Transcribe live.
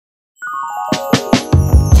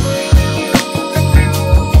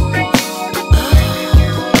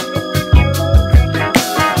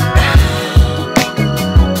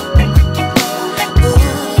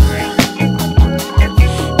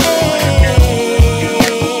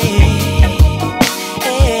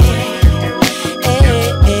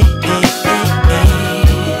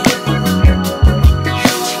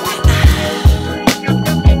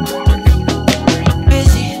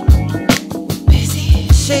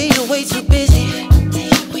say you're way too busy.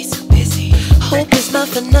 Hope is not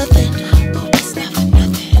for nothing.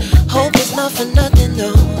 Hope is not for nothing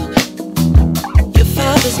though. Your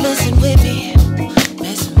father's messing with me.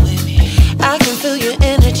 I can feel your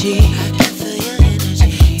energy.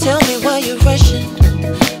 Tell me why you're rushing.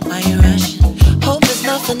 Hope is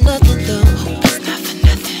not for nothing though.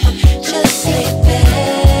 Just lay back.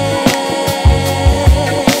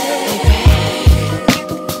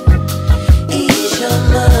 Ease your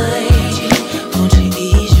mind. Won't you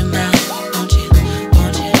ease your mind? Won't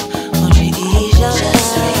you ease your mind?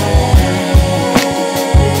 Just relax.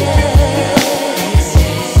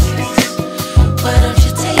 Why don't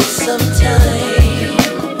you take some time?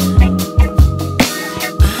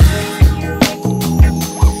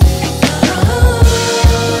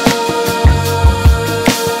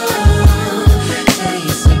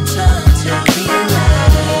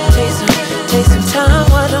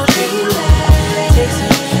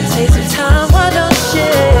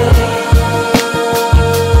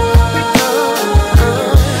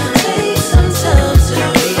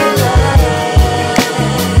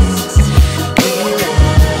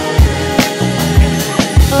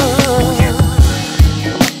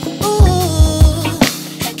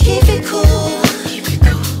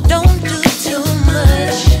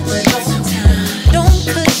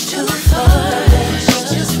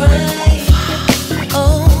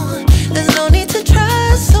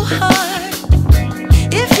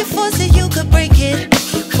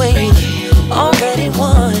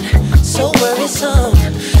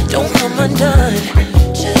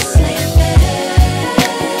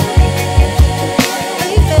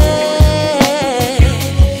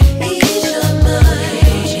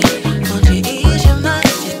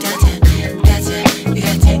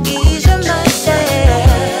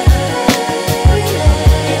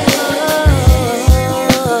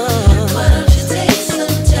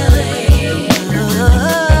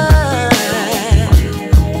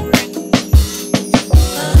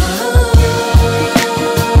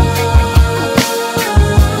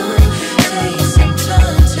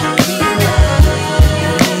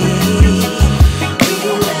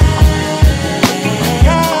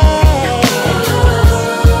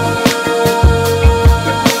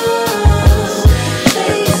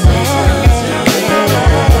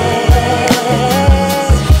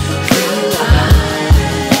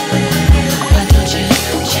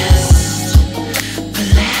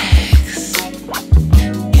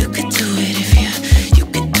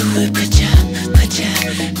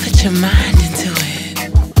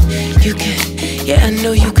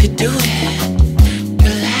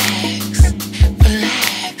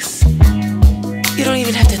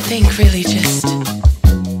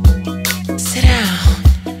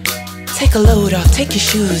 Take your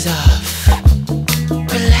shoes off.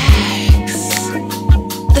 Relax.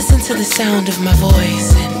 Listen to the sound of my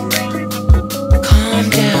voice and calm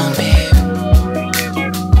down, babe.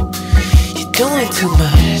 You're doing too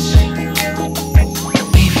much.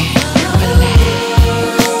 Baby, relax.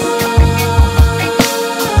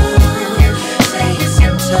 Take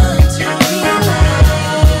some time to relax.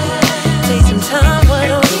 Take some time, why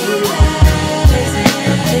don't you?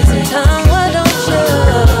 Take some time, why don't you?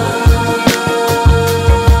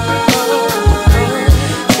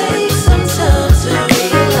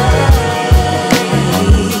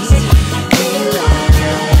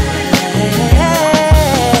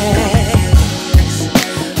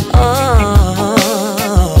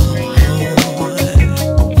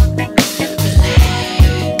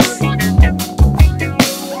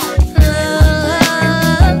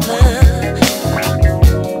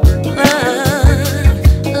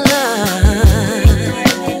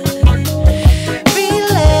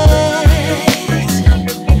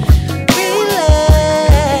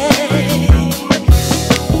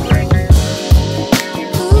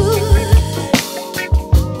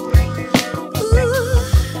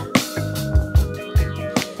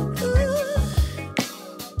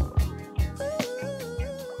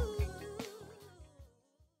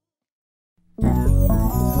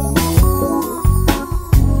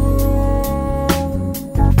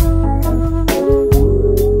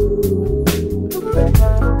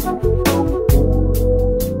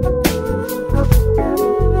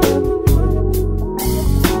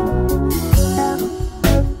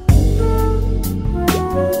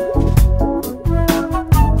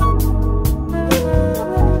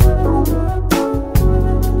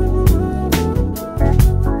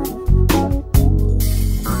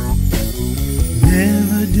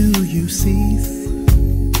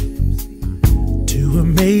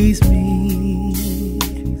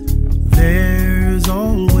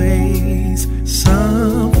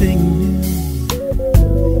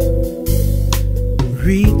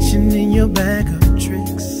 reaching in your bag of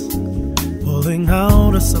tricks, pulling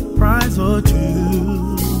out a surprise or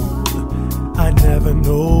two. I never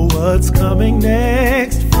know what's coming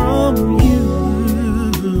next from you.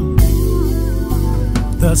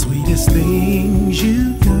 The sweetest things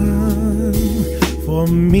you've done for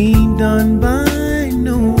me, done by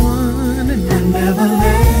no one, and I never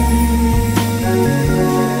let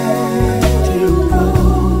you go.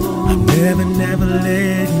 I'm never, never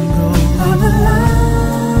letting go of the love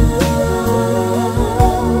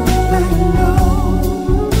that you know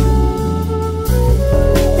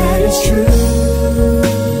that is true,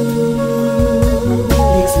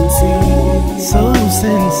 it's sincere, so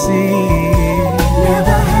sincere.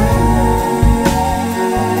 Never had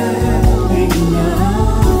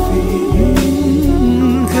enough feeling,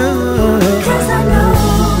 'cause I know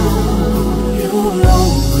you'll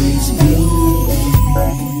always be.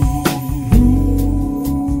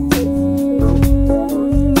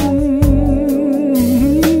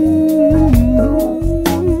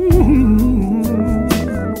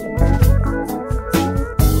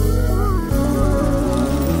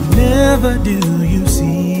 Never do you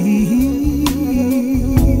cease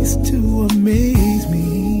to amaze me.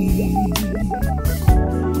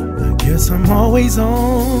 I guess I'm always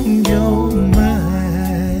on your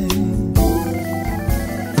mind,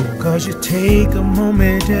 'cause you take a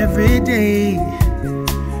moment every day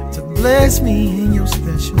to bless me in your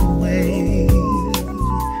special way.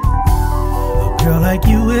 A girl like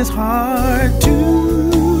you is hard to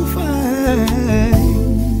find.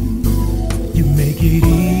 You make it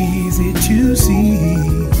easy to see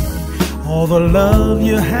all the love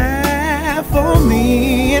you have for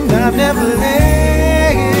me, and I've never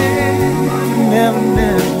letting go.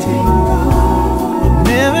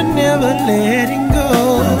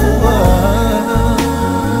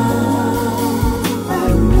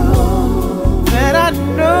 I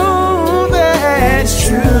know that's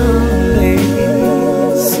truly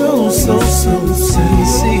so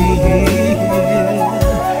sincere.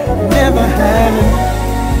 Never had it,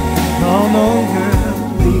 no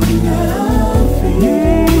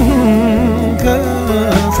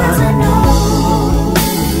girl, cause I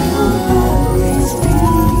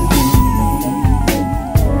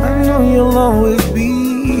know you'll always be.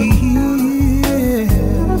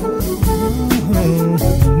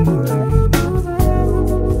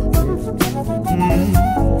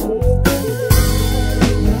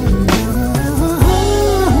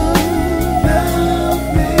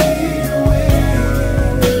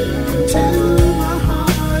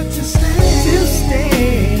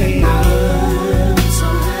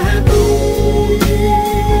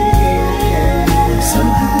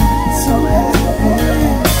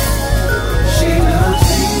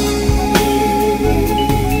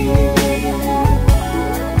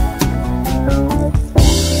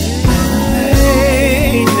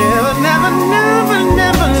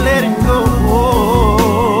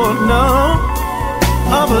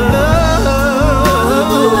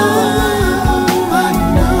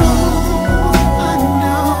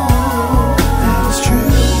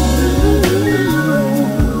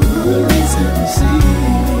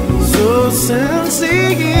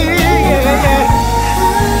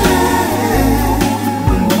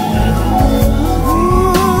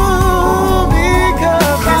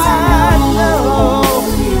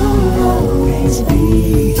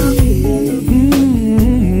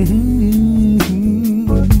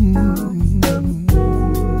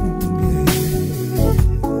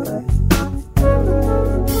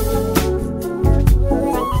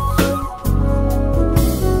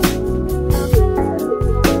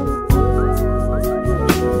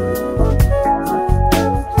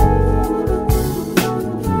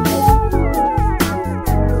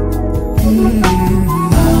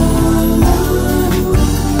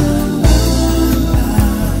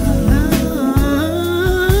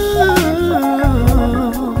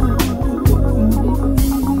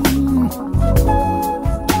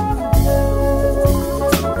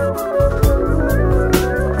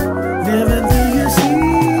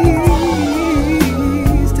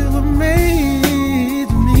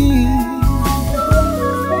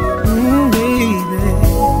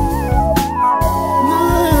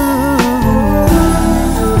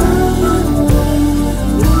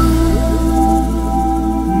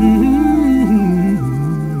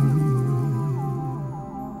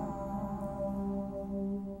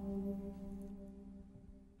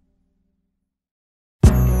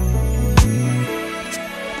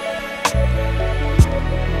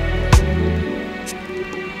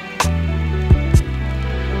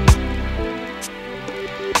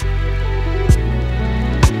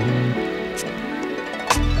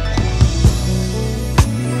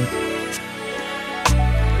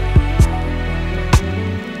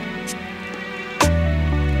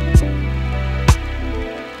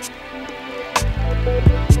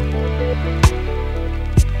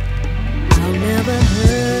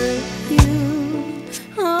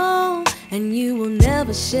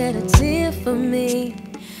 never shed a tear for me.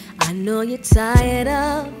 I know you're tired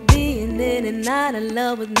of being in and out of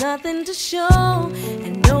love with nothing to show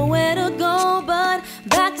and nowhere to go but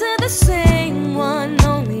back to the same one,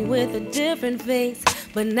 only with a different face.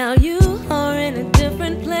 But now you are in a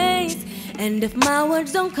different place, and if my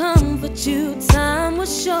words don't comfort you, time will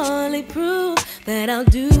surely prove that I'll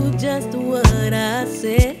do just what I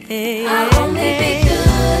say. I'll only be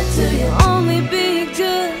good to you. Only be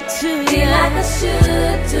good to you. Be like I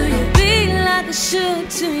should to you. Be like I should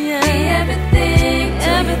to you. Be everything to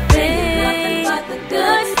everything. You. Nothing but the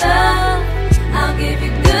good stuff. I'll give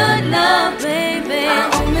you good love, baby.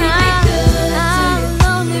 I'll only be good to you.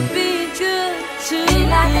 I'll only be good to you. Be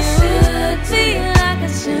like I should to be you. like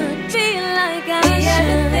I should. Be like I be should.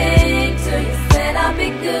 Everything to you. Said I'll be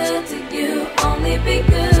good to you. Only be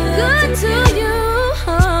good to you.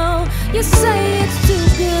 Oh, you say it's too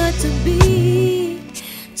good to be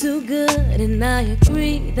too good, and I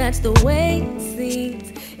agree, that's the way it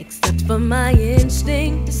seems. Except for my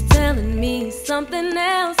instinct is telling me something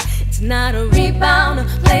else. It's not a rebound, a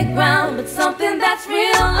playground, but something that's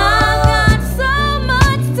real. I've got so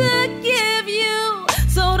much to give you,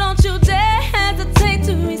 so don't you dare hesitate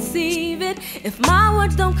to receive it. If my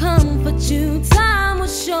words don't comfort you, time will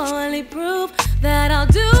surely prove that I'll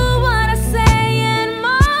do what I say and more.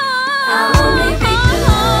 I'll only be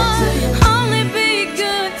good to you. Only be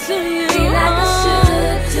good to you. Be like I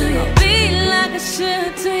should to you. Be like I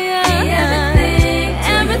should to you. Be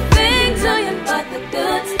everything to you. But the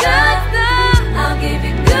good stuff. I'll give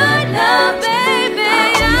you good love, baby.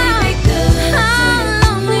 I'll only be good to you.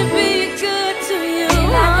 I'll only be good to you. Be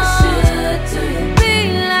like I should to you. Be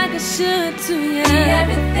like I should to you. Be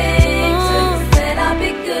everything to you. Said I'll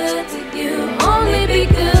be good to you. Only be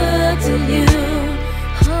good to you.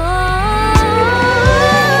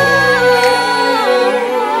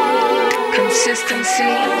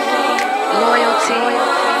 Consistency, loyalty,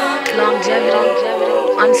 longevity,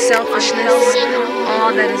 unselfishness,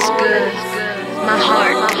 all that is good, my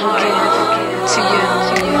heart will give to you.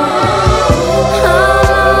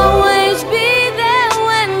 I'll always be there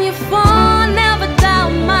when you fall, never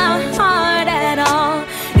doubt my heart at all.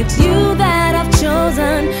 It's you that I've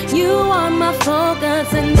chosen, you are my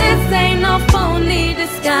focus, and this ain't no phony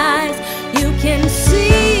disguise. You can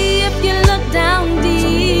see if you look down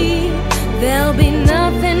deep, there'll be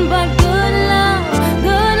nothing but good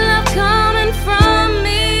love coming from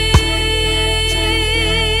me.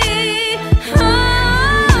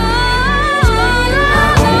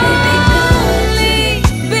 I'll only be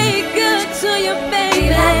good to you, baby. Be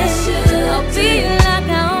like I should be like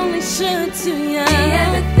I only should to you. Be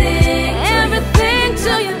everything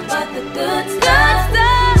to you. But the good stuff.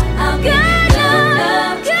 I'll give you good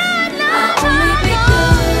love. I'll only be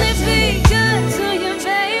good to you,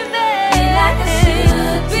 baby. Be like I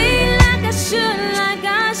should. Be like I should, like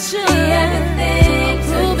I should. Be everything to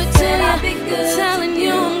prove you. it to Said you. I'll be good Telling to you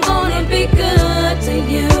you. I'm gonna be good to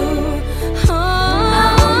you.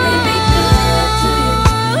 I'll only be good to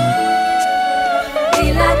you. Be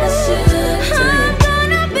like I should to you. I'm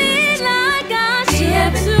gonna be like I Be should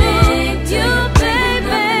everything to to you,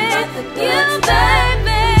 baby. But the good You, stuff.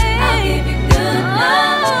 baby. I'll give you good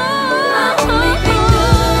love. I'll only be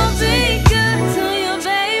good to you,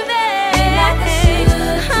 baby. Be like I should to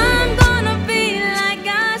I'm you. gonna be like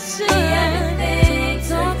I should. Be everything to you.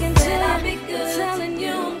 Talking Said to I'll be good to telling you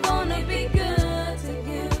you. I'm gonna be good to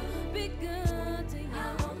you. Be good to you.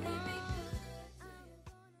 I'll only be good.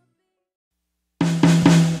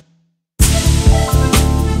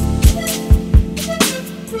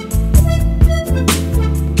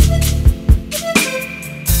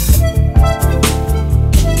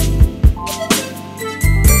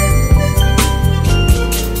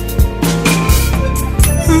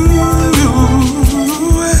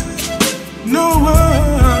 No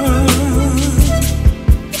one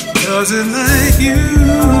does it like you.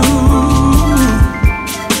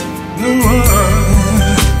 No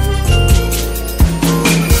one.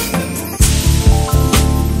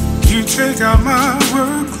 You take out my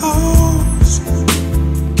work clothes,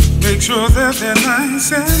 make sure that they're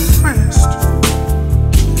nice and pressed.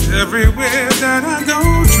 Everywhere that I go,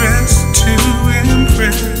 dressed to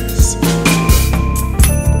impress.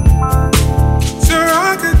 Sure,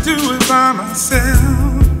 I could do it by myself.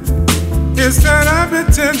 It's that I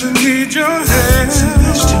pretend to need your help.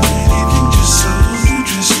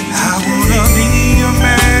 I wanna be your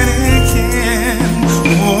mannequin.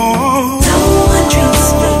 Oh. No one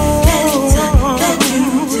treats me better than you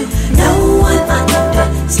do. No one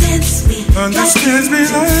understands me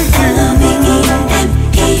like you.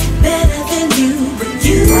 LMNTs better than you. But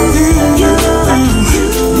you.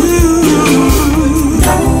 No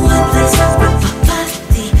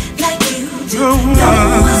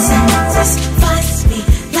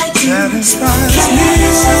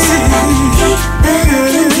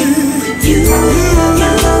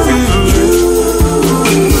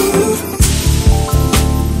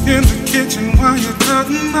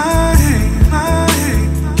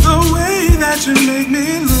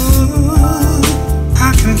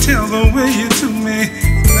tell the way you do me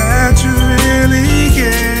that you really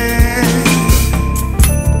care.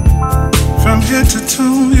 From head to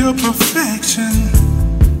toe, your perfection.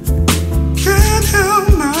 Can't help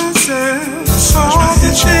myself. All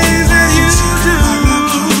the things that you do,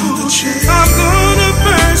 I'm gonna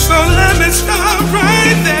burst, so let me stop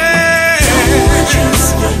right there.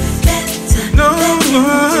 No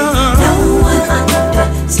one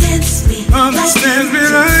understands me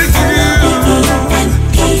like you.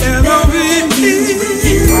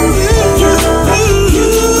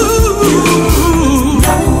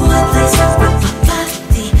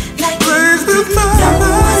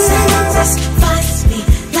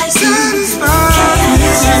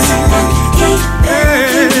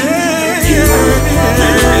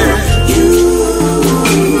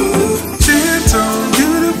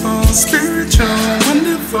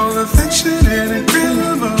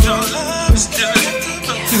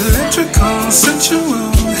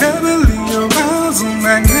 Sensual, heavily arousal,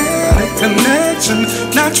 magnetic connection,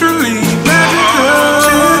 naturally magical,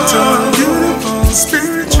 gentle, beautiful,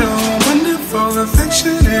 spiritual, wonderful,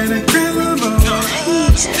 affectionate, incredible,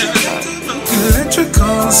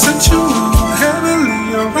 electrical, sensual,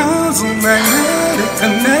 heavily arousal, magnetic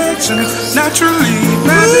connection, naturally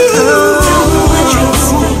magical. No one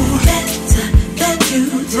treats me better than you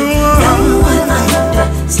do. No one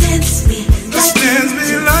understands me like you.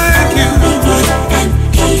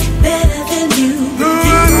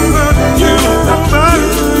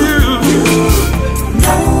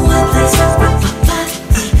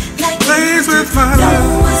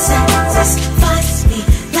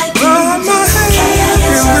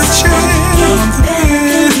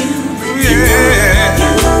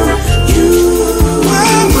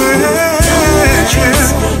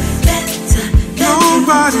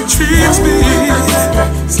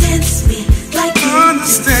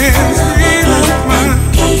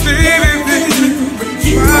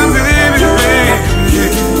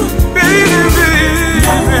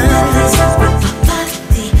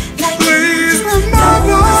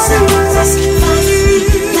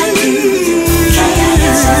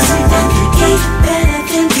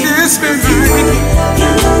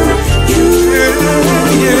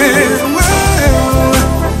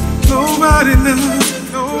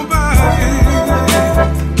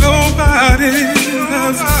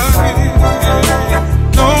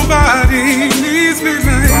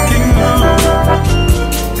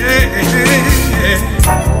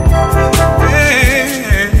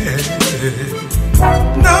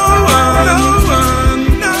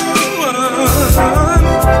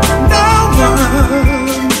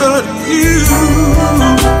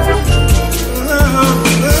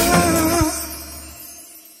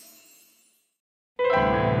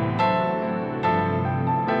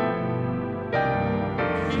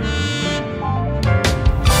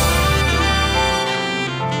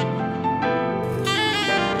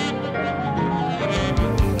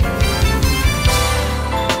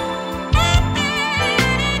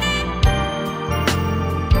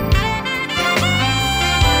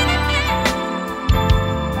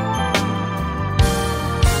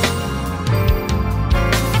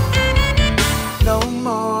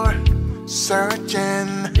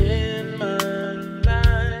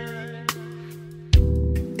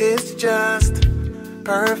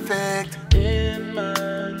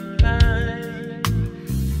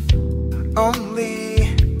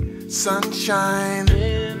 Sunshine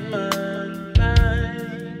in my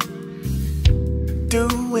life,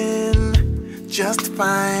 doing just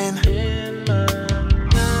fine in my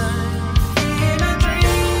life. In a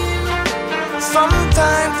dream,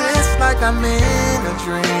 sometimes it's like I'm in a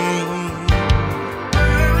dream,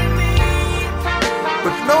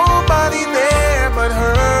 with nobody there but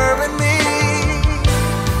her and me.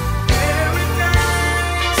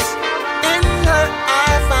 Paradise, in her I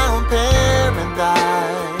found paradise.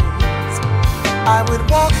 I would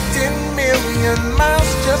walk 10 million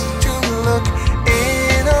miles just to look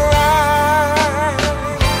in her eyes.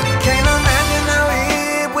 Can't imagine how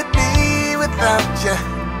it would be without you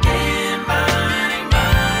in my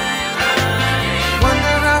life.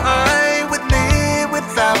 Wonder how I would live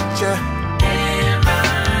without you in my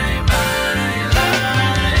life.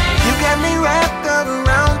 You got me wrapped up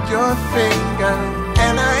around your finger,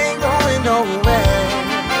 and I ain't going nowhere.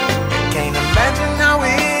 Can't imagine how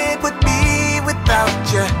it without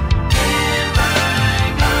you in my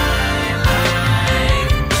life.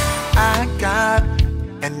 I got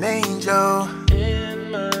an angel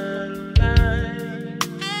in my life,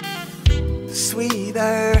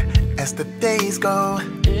 sweeter as the days go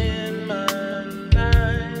in my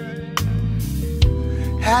life.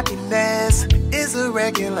 Happiness is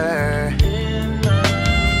irregular in my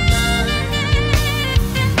life.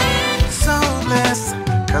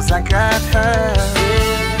 'cause I got her.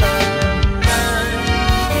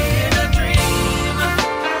 In a dream.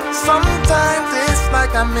 Sometimes it's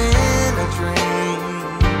like I'm in a dream,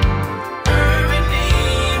 Her and me.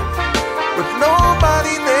 with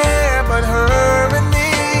nobody there but her and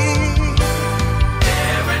me.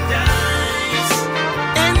 Paradise.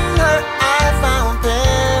 In her I found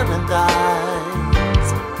paradise.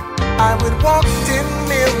 I would walk 10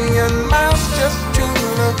 million miles just to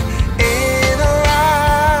look in her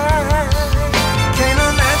eyes. Can't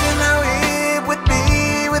imagine how it would be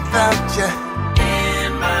without you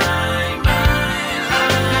In my life.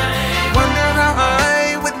 Wonder how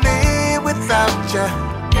I would live without you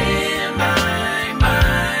In my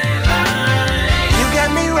life. You got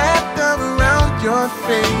me wrapped up around your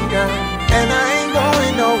finger, and I ain't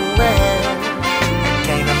going nowhere.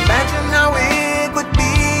 Can't imagine how it would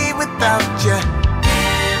be without you.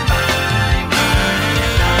 In my life.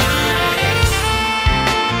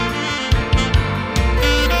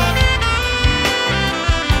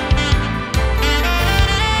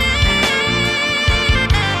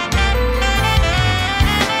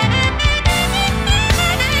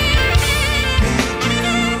 Need you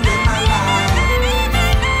in my life,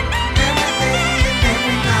 every day and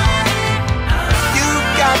every night. You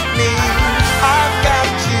got me, I've got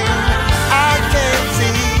you, I can't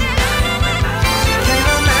see. Can't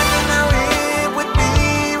imagine how it would be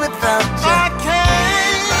without you. I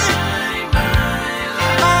can't,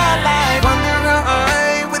 my life. Wonder how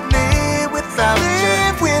I would live without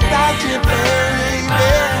you.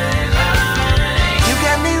 Baby. You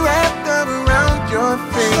got me wrapped up around your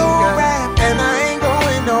finger, and I ain't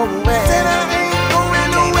going nowhere.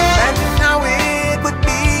 Can't imagine how it would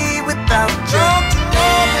be without you.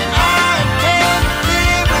 I can't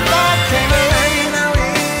live without you. Can't imagine how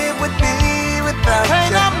it would be without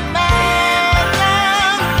you.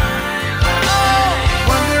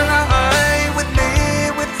 Wonder how I would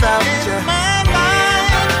live without you.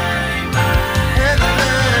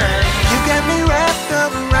 You got me wrapped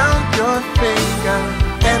up around your finger,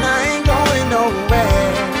 and I ain't going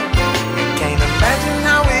nowhere. Can't imagine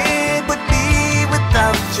how it would be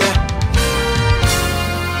without you.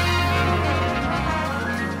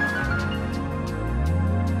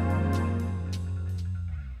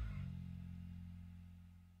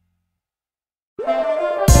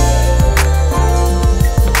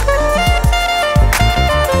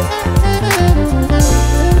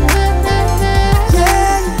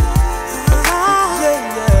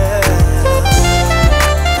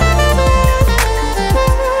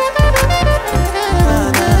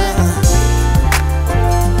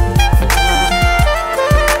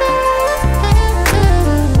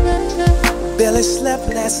 Barely slept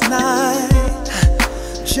last night,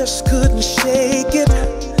 just couldn't shake it.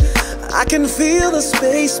 I can feel the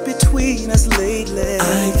space between us lately.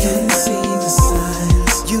 I can see the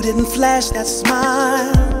signs. You didn't flash that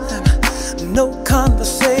smile, no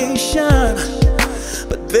conversation,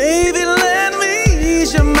 but baby, let me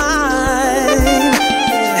ease your mind.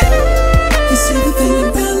 You see the thing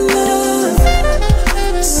about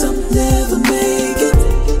love, some never make it.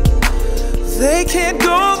 They can't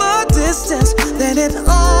go the distance, then it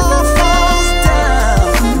all falls down.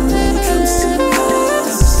 When it comes to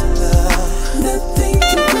love, nothing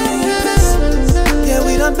can break us. Yeah,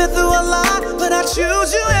 we done been through a lot, but I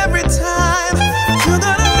choose you every time. You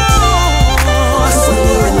gotta know, when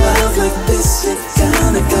you're in love like this, you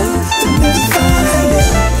gotta go to find it.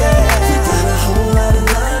 We got a whole lot of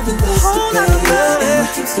love in this today, and it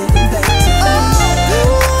keeps getting better.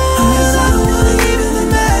 Cause I don't wanna even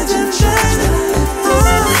imagine changing. A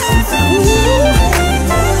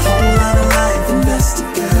whole lot of life invested,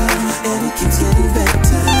 girl, and it keeps getting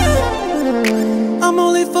better. I'm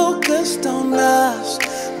only focused on us.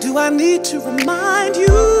 Do I need to remind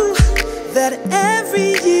you that every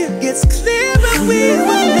year gets clearer we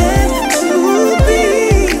were meant to be?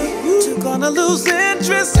 You're gonna lose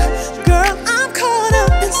interest, girl, I'm caught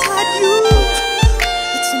up inside you.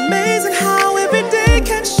 It's amazing how every day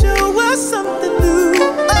can show us something new.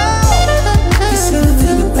 You see the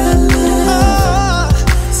thing about love,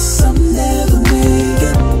 some never make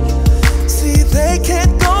it. See, they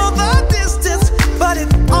can't go the distance, but it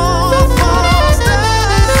all falls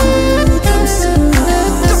down. When it comes to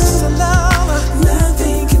love,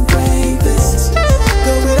 nothing can break this.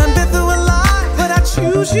 Though we done been through a lot, but I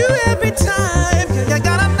choose you every time. You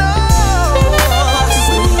gotta know.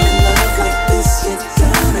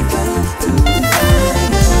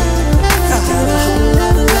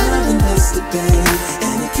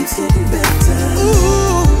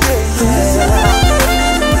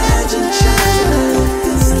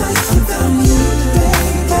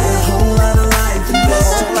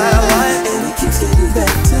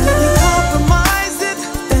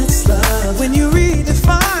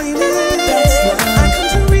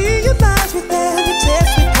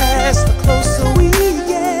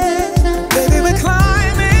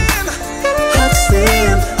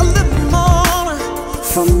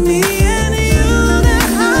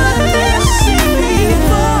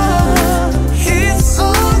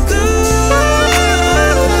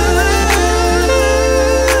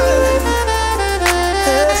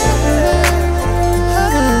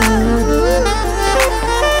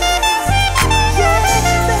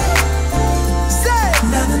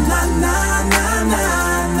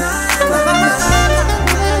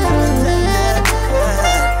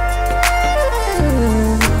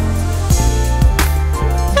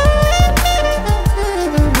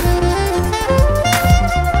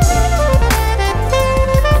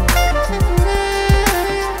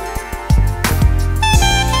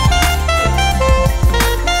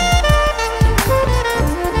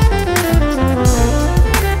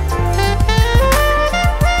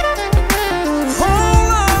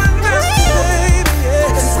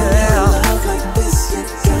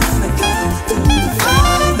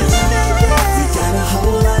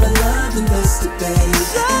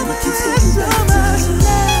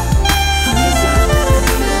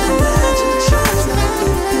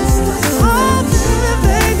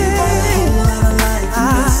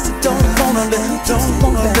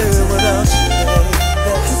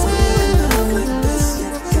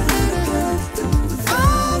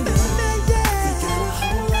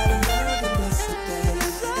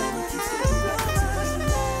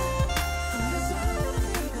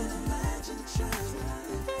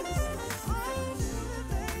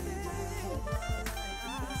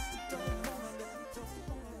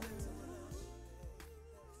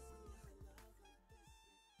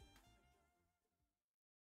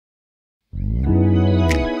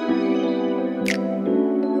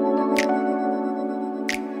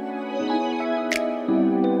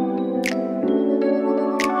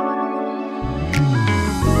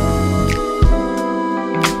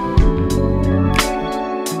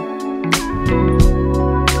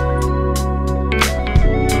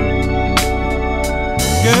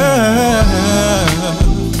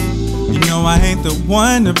 ain't the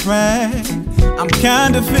one to brag. I'm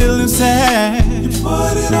kinda feeling sad. You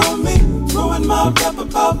put it on me, throwing my rep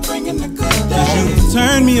about bringing the good days. You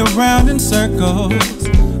turn me around in circles.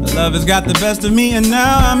 Love has got the best of me and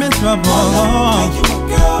now I'm in trouble. Make you my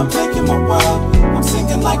girl, making my world. I'm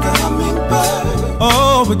singing like a hummingbird.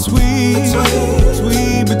 Oh, between.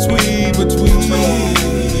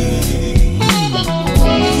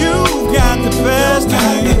 You got the best of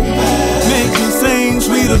me. Make me sing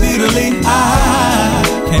sweet-a-dee-a-lee. I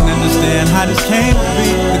can't understand how this came to be.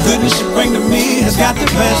 The goodness you bring to me has got the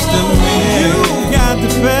best of me. You got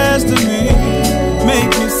the best of me.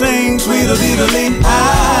 Make me sing sweet-a-dee-a-lee. I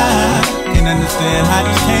can't understand how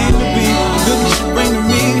this came to be. The goodness you bring to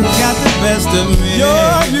me has got the best of me.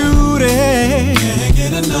 Your beauty, can't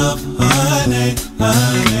get enough, honey,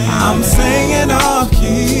 honey. I'm singing off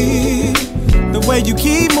key. The way you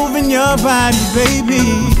keep moving your body, baby,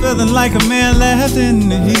 feeling like a man left in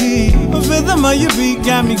the heat. The rhythm of your beat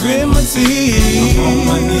got me grit my teeth. I'm on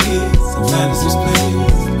my knees, some fantasies,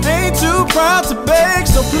 please. Ain't too proud to beg,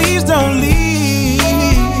 so please don't leave.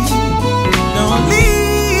 Don't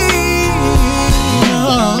leave.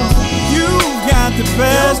 No. You got the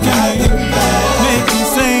best of me. Make me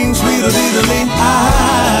sing sweet-a-dee-a-lee. I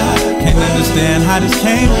can't understand how this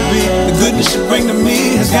came to be. The goodness you bring to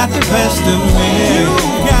me has got the best of me. You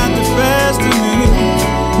got the best of me.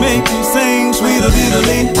 Make me sing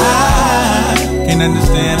sweet-a-dee-a-lee. I can't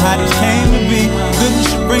understand how this came to be. The goodness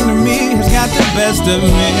you bring to me has got the best of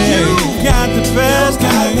me. You got the best of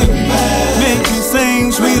me. Make me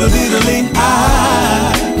sing sweet-a-dee-a-lee.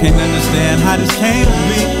 I can't understand how this came to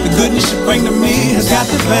be. The goodness you bring to me has got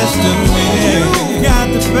the best of me. You got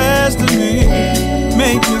the best of me.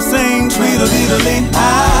 Make me sing sweet-a-dee-a-lee. I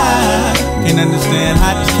can't understand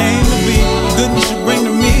how this came to be. The goodness you bring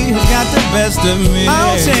to me has got the best of me.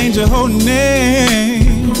 I'll change your whole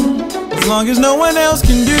name as long as no one else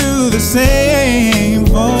can do the same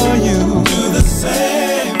for you. Do the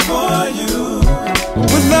same for you.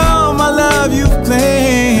 With all my love you've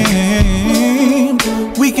claimed,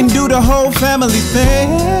 we can do the whole family thing,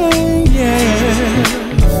 yeah.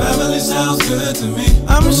 Family sounds good to me.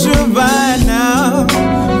 I'm sure by now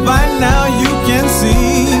you can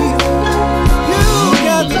see. You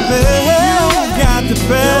got the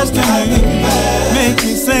best of me. Make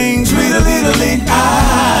me sing sweet-a-dee-a-lee. I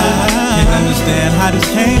can't understand how this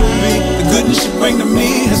came to be. The goodness you bring to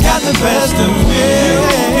me has got the best of me. You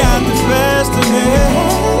got the best of me.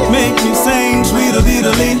 Make me sing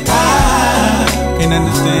sweet-a-dee-a-lee. I can't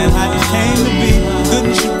understand how this came to be. The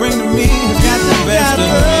goodness you bring to me has got the best of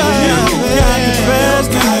me. You got the best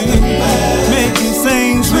of me. Make me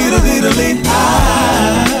sing sweet-a-dee-a-lee. I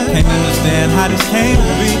can't understand how this came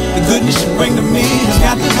to be. The goodness you bring to me has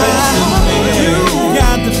got the best of me. You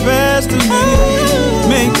got the best of me.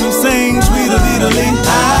 Make me sing sweet-a-dee-a-lee.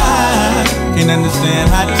 I can't understand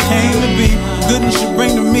how this came to be. The goodness you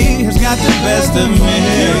bring to me has got the best of me.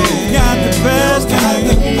 You got the best of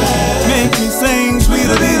me. Make me sing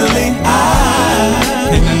sweet-a-dee-a-lee. I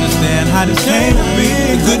can't understand how this came to be.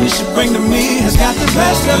 The goodness you bring to me has got the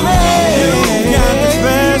best of me. You got the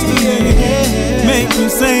best of me. Make me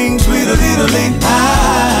sing sweet-a-dee-a-lee. I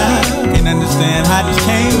can't understand how this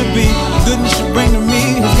came to be. The goodness you bring to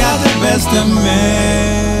me has got the best of me.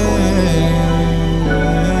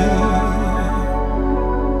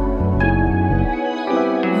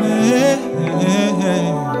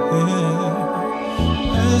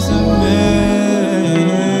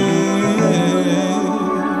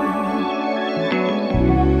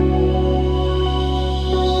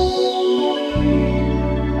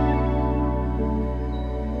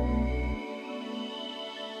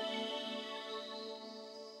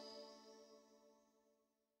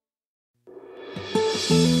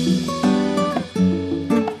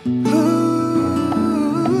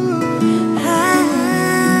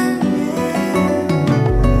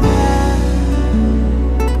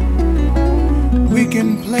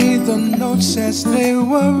 As they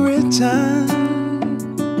were written,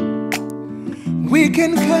 we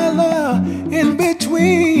can color in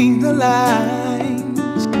between the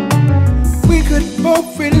lines. We could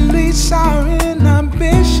both release our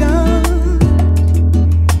inhibition,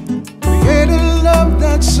 create a love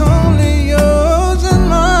that's only yours and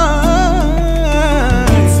mine.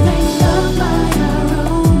 Let's make love by our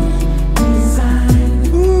own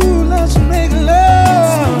design. Ooh, let's make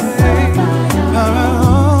love by our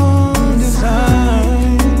own.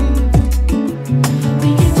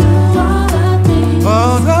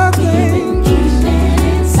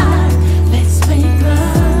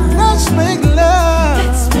 Let's make love.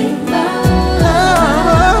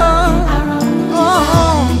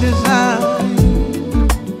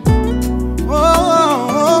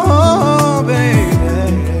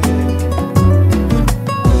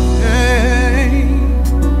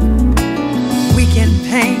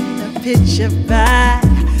 measure by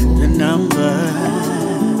the numbers.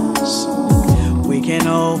 We can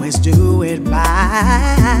always do it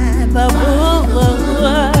by the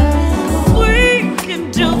book. We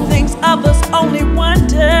can do things others only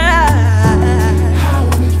wonder. How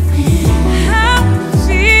it feels. How it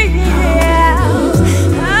feels.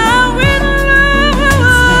 How it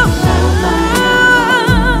looks.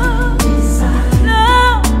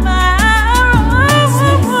 No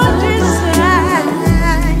matter what design,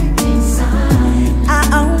 our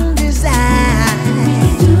own design.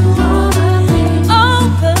 All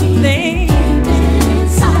the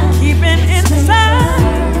things keeping inside.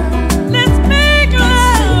 Let's make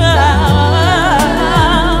love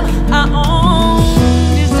our own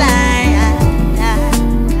design.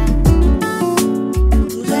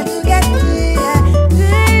 Let's get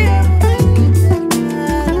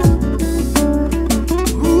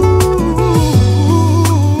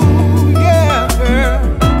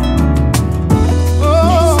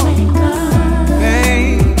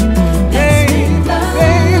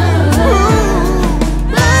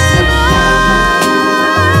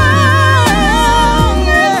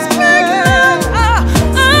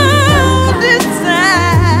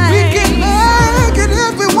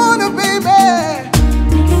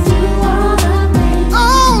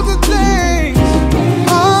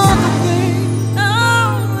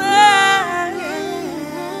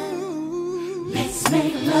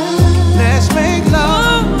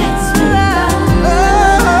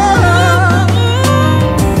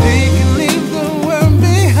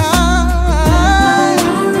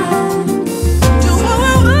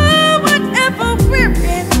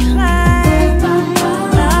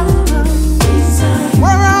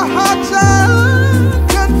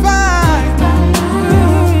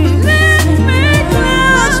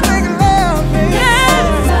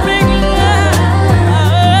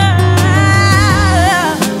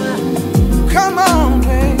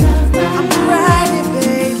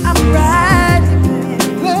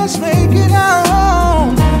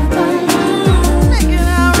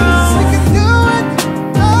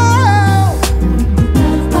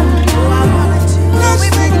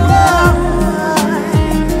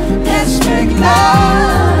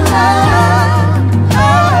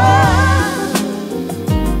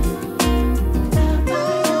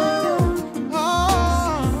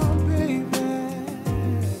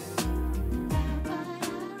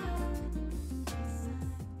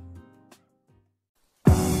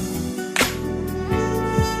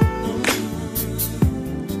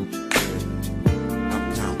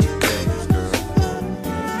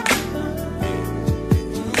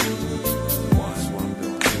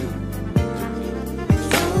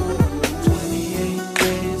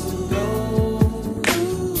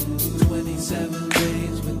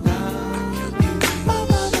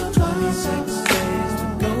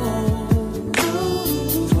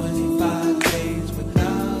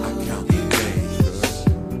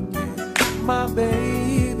My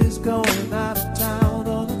baby's going out of town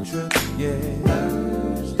on a trip, yeah,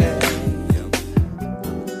 Thursday.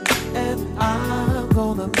 And I'm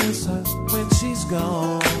gonna miss her when she's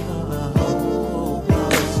gone. Oh,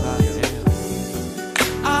 yes, I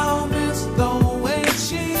am. I'll miss the way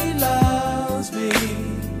she loves me.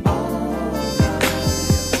 Oh,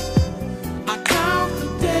 I count the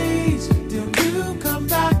days till you come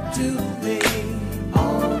back to me.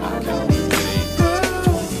 Oh, I count the days.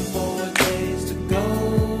 24 days to go.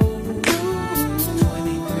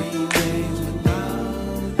 23 days without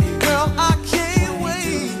you. Girl, I can't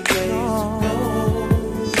wait.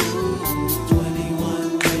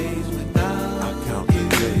 21 days without. I count the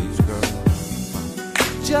days, girl.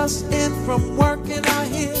 Just in from work and I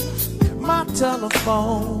hear my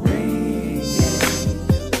telephone ring.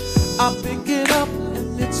 I pick it up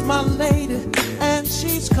and it's my lady, and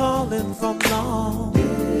she's calling from long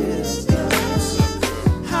distance.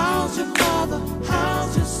 How's your mother?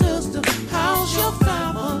 How's your sister? How's your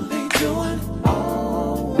family doing?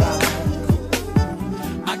 All right.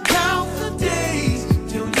 I count the days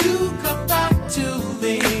till you come back to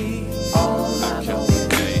me. All I count the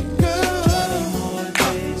days. 20 more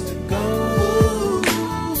days to go.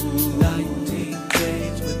 19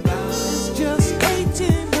 days without. It's just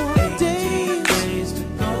 18 more days to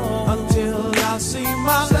go until I see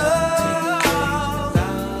my love.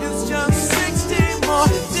 It's just 16 more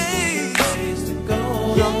days to go.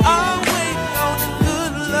 I'll wait on the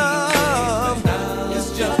good love.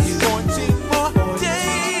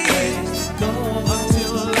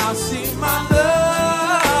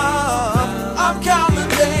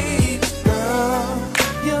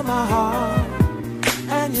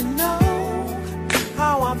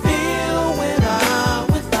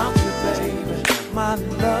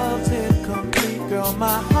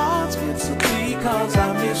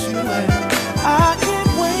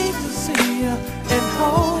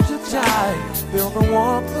 feel the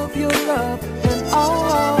warmth of your love, and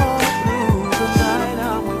all through the night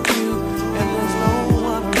I'm with you, and there's no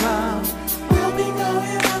one around. We'll be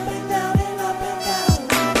going up and down and up and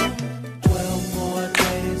down. 12 more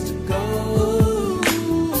days to go.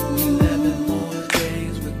 11 more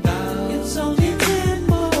days without. It's only 10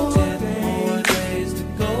 more days to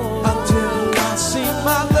go until I see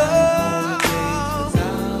my love.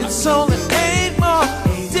 It's only 8 more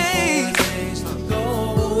days to go.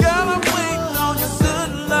 Girl, I'm waiting on your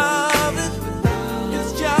good loving.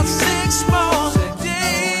 It's just 6 more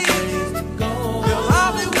days to go. Girl,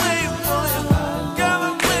 I'll be waiting for you. Girl,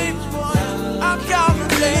 I'm waiting for you. I'm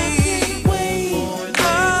counting days.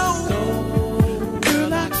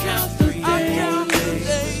 Girl, I count the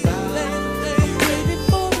days. Waiting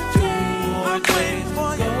for the day. I'm waiting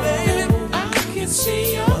for you, baby. I can see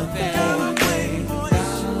your face. Girl, I'm waiting for you.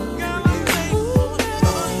 Girl, I'm waiting for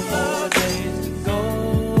you. 4 days to go.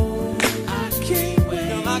 I can't wait.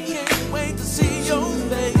 Girl, I can't wait to see your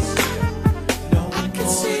face. I can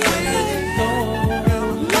see it. Girl,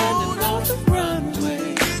 I'm landing on the runway.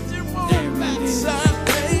 They're outside,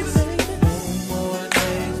 baby. 4 more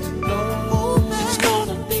days to go. It's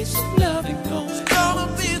gonna be some loving going. It's gonna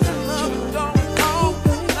be some loving going on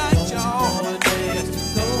tonight, y'all. 4 days to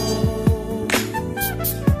go.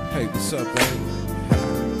 Hey, what's up, baby?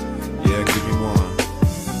 Yeah, give me one.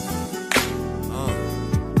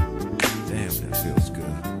 Damn, that feels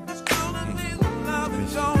good. It's gonna be some loving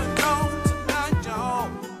going on tonight, y'all.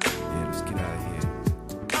 Yeah, let's get out of here.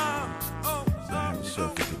 So I have to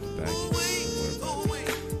shuffle, get the baggage.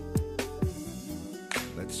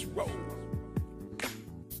 Let's roll.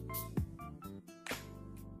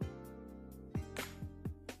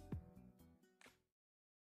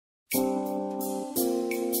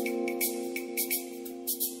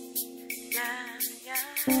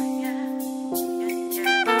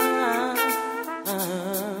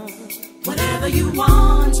 Whatever you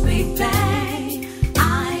want, baby,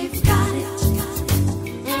 I've got it.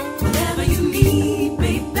 Whatever you need,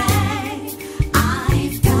 baby,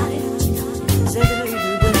 I've got it.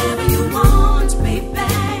 Whatever you want, baby,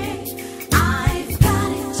 I've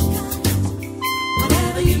got it.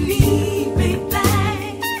 Whatever you need, baby,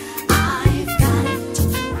 I've got it.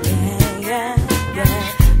 Yeah.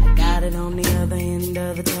 I got it on the other end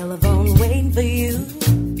of the telephone waiting for you.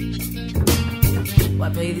 Why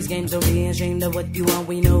play these games? Don't be ashamed of what you want.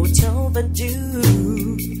 We know it's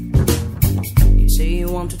overdue. You say you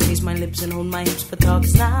want to taste my lips and hold my hips, but talk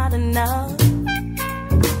is not enough.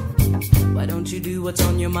 Why don't you do what's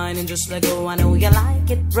on your mind and just let go? I know you like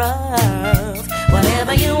it rough.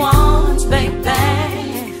 Whatever you want, baby,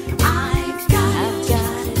 I've got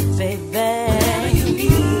it, baby. Whatever you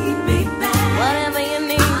need, baby, whatever you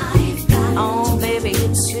need, I've got it. Oh, baby,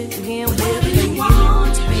 it's sitting here with you.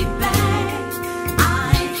 Want, baby,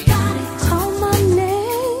 call my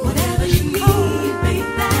name. Whatever you need, baby,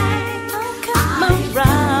 I'll come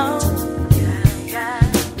around.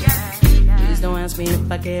 Please don't ask me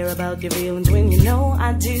if I care about your feelings when you know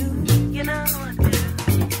I do. You know I do.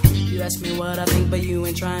 You ask me what I think, but you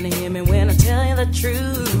ain't trying to hear me when I tell you the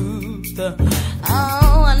truth.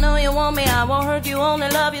 Oh, I know you want me, I won't hurt you, only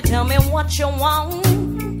love you. Tell me what you want.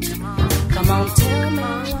 Come on, tell me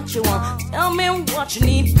what you want. Tell me what you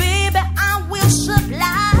need, baby, I will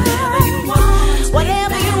supply. Whatever you want,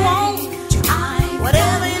 whatever you want,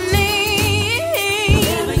 whatever you need,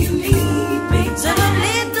 whatever you need, baby. So the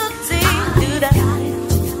little thing, do that,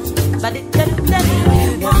 but it doesn't whatever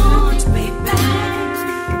you want, baby.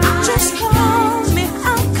 Just call me,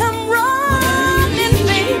 I'll come running,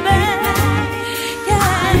 baby.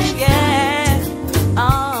 Yeah,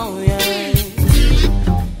 oh yeah.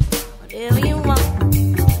 Whatever you want.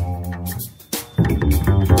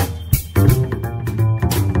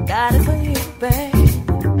 Got it for you, babe.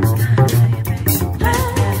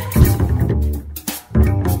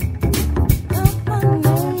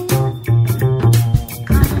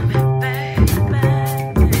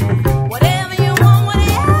 Whatever you want,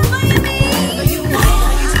 whatever you need.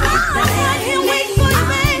 I'm here waiting for you,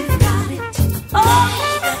 babe. Oh,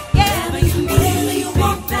 yeah. Whatever you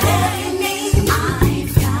want, whatever you need,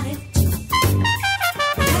 I've got it.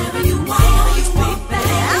 Whatever you want, baby,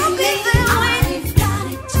 I'll be there waiting. I've got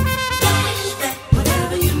it.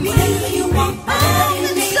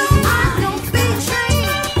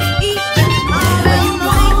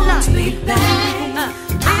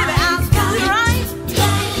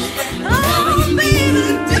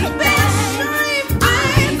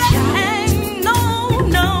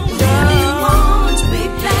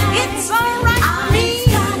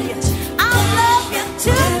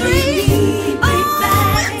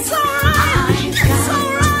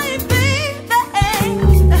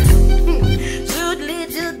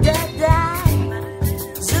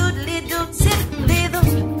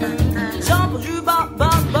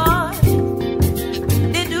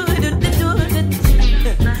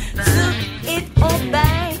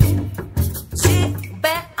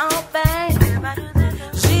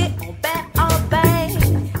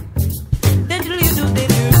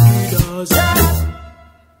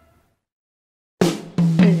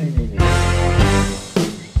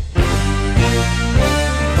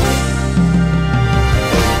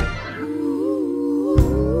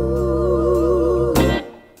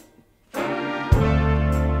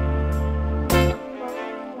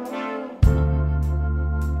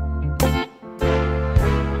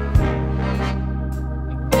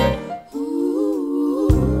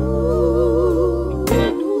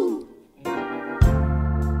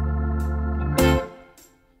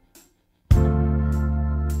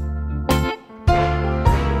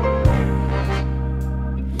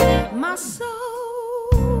 My soul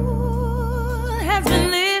has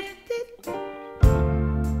been lifted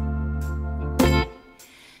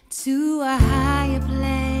to a higher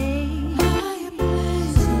place.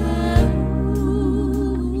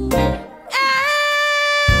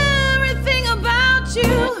 Everything about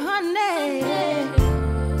you, honey,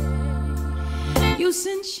 you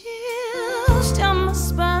send chills down my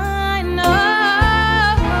spine. Oh,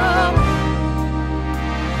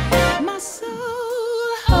 my soul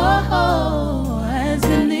has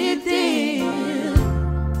been lifted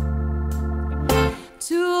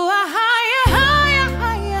to a higher place.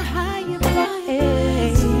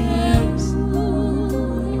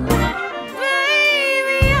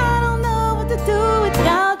 Baby, I don't know what to do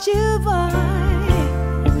without you, boy.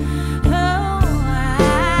 I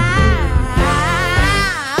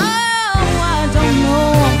don't know,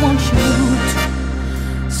 I want you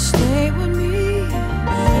to stay with me.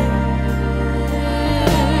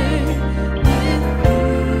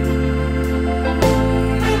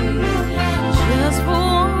 Just for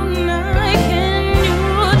one night, can you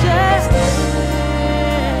just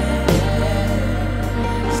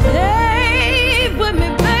stay with me,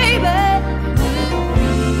 baby?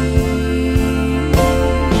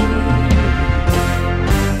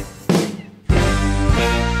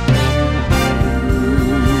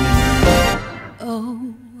 Oh,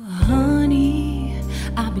 honey,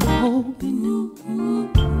 I've been hoping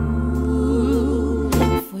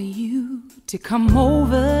for you to come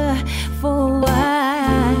over for a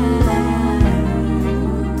while.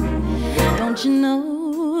 Don't you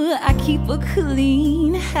know I keep a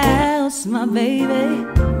clean house, my baby?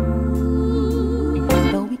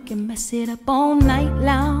 But we can mess it up all night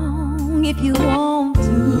long if you want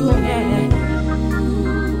to. Yeah.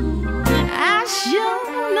 I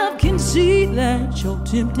sure enough can see that you're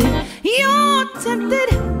tempted. You're tempted,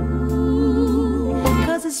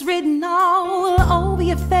 'cause it's written all over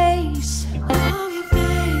your face.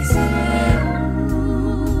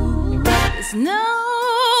 There's no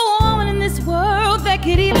woman in this world that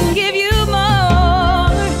could even give you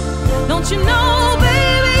more. Don't you know,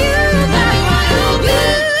 baby,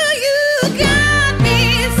 you got me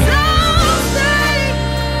so straight.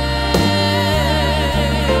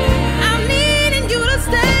 I'm needing you to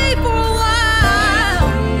stay for a while.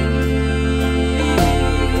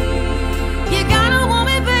 You got a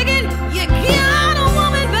woman begging, you got a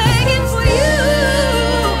woman begging for you.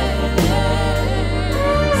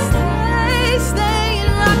 Stay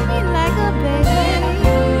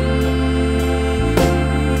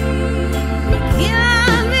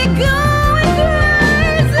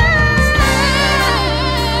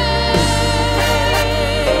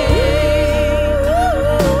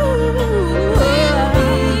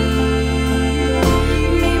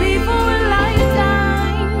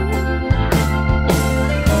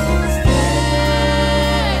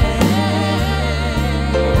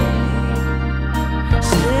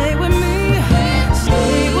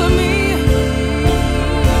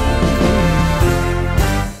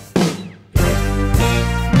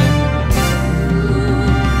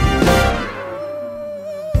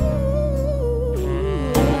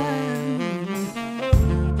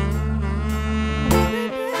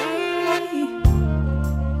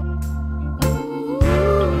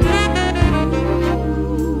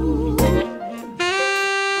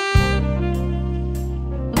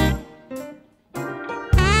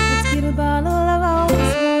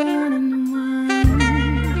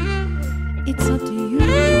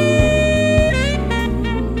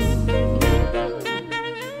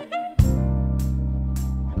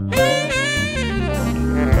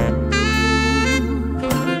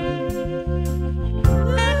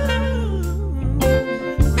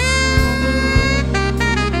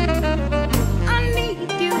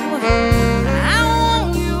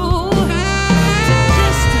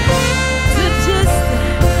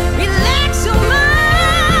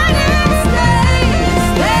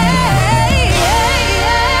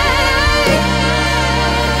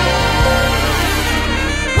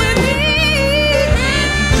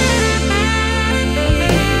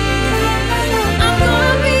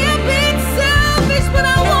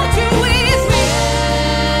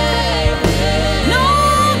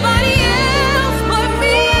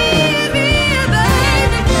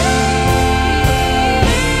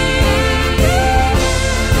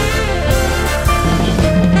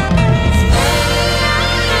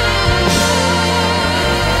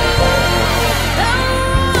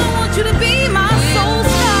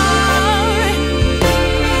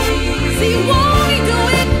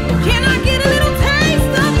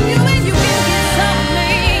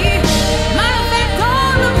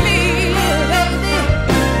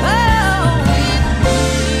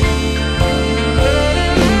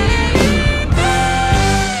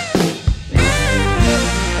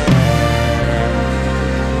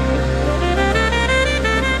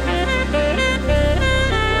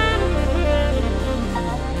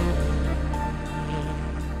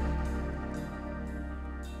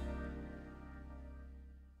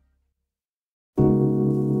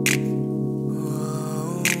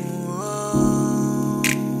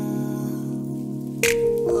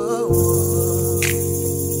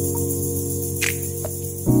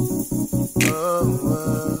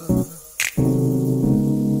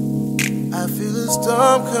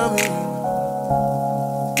I'm coming.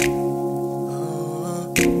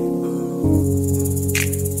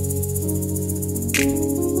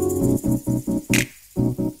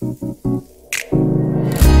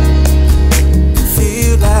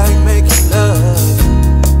 Feel like making love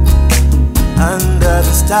under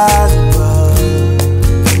the stars above.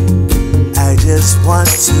 I just want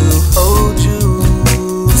to hold you,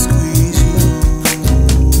 squeeze you.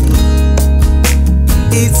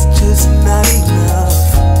 It's just not enough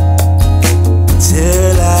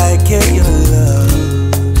till I get your love.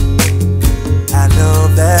 I know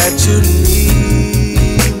that you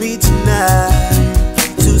need me tonight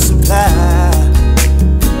to supply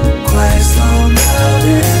quite some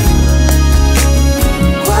loving,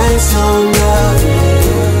 quite some loving,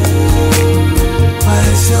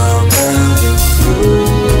 quite some loving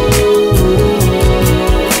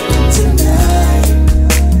tonight.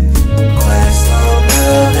 Quite some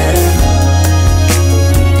loving,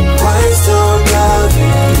 quite some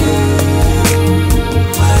loving,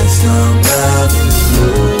 quite some loving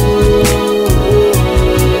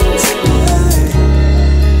tonight.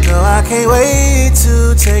 No, I can't wait to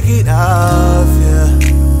take it off you.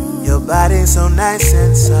 Your body's so nice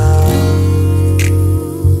and soft.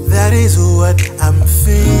 That is what I'm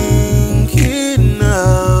thinking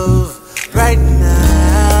of right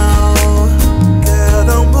now. Girl,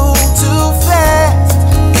 don't move too fast.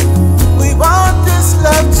 We want this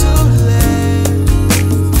love to last.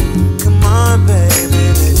 Come on, baby,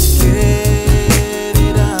 let's get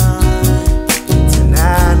it on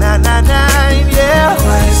tonight, yeah.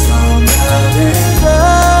 Quite some loving,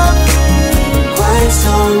 love, quite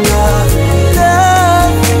some loving,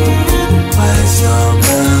 love, quite some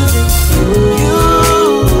loving you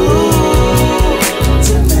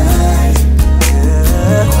tonight,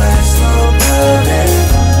 yeah. Quite some loving,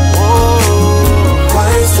 oh,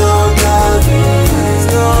 quite some loving, quite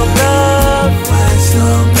some love, quite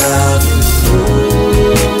some loving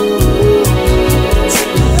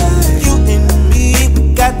tonight. You and me, we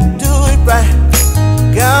got to do it right.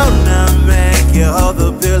 Gonna make you hold the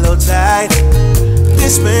pillow tight.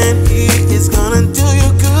 This man, he is gonna do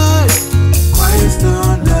you good. Quite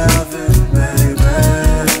some loving, baby.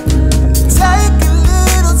 Take a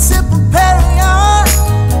little sip of Perrier,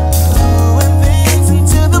 doing things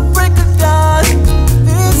until the break of dawn.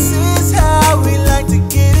 This is how we like to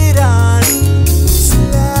get it on.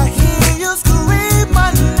 Till I hear you scream my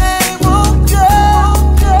name, oh girl.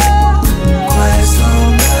 Quite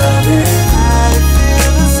some loving, I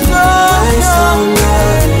feel the storm. Quite some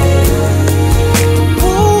loving,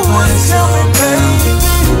 ooh,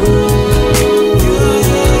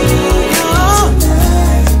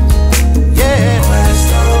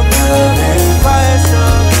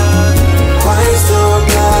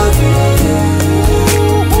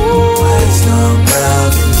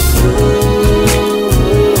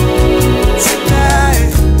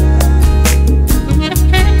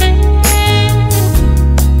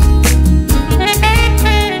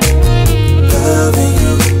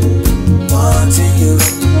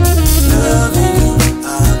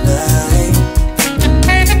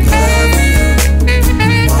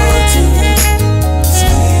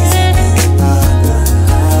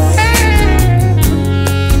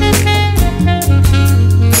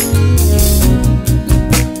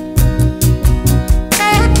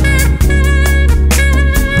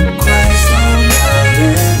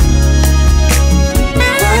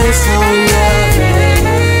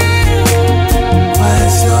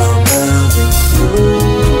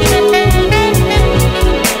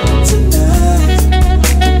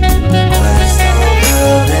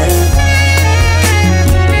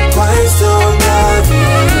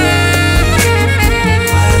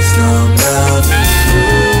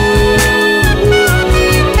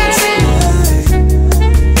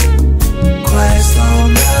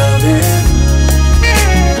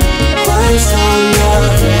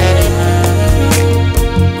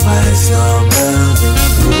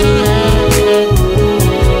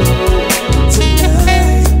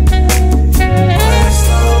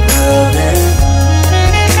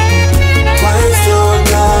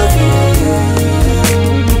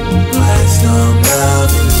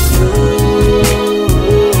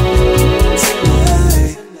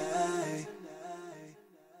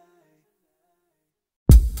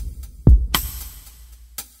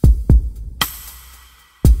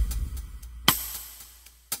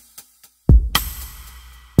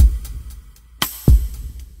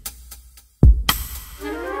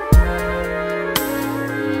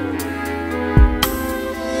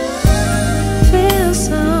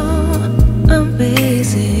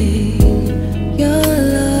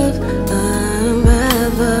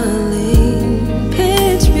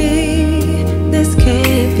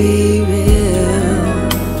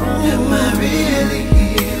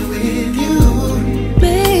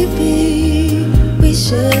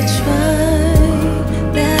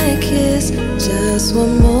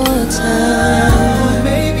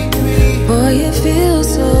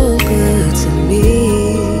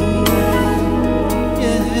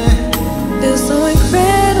 Feels so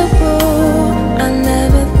incredible. I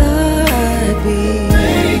never thought I'd be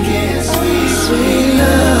making sweet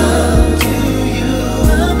love to you.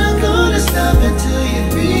 I'm not gonna stop until you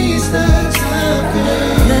reach the top,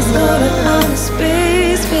 girl. Let's go to outer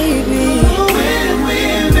space, baby. When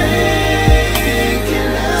we're making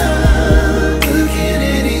love, looking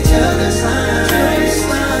at each other's eyes,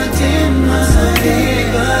 in my head,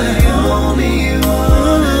 but I only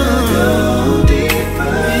wanna go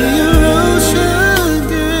deeper in your ocean,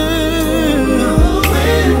 girl.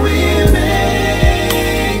 When we're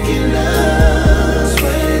making love,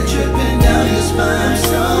 sweat dripping down your spine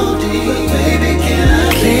so deep, baby, can I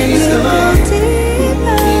please go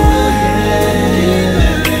deeper,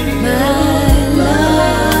 my love?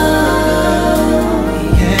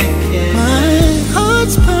 My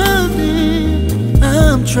heart's pounding,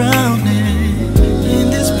 I'm drowning in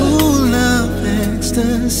this pool of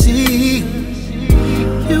ecstasy.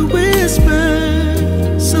 You whisper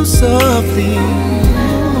so softly,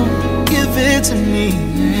 give it to me.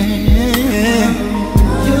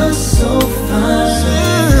 You're so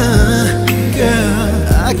fine, girl,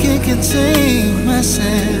 I can't contain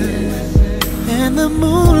myself. And the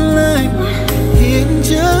moonlight hitting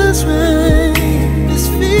just right. This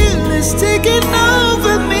feeling's taking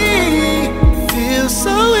over me. Feels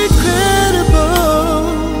so incredible.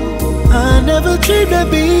 I never dreamed I'd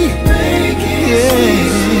be making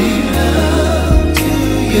love to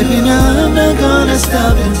you. Baby, now I'm not gonna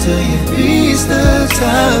stop until you reach the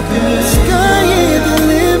top. Girl. Sky is the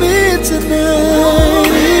limit tonight.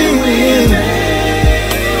 We're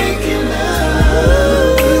making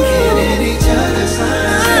love, looking at each other's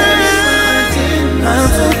eyes. I'm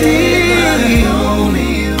so deep.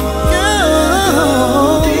 Only go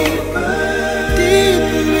deeper,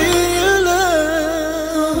 deeper in your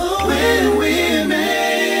love. When we're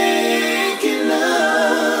making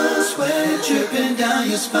love, sweat dripping down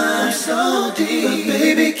your spine so deep. But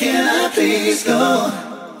baby, can I please go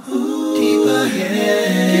deeper,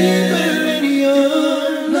 deeper in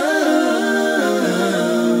your love?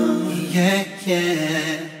 Yeah, yeah.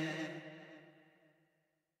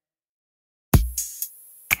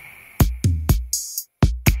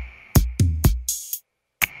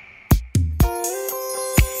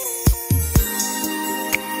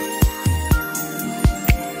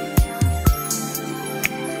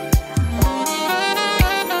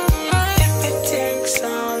 It takes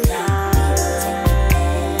all night.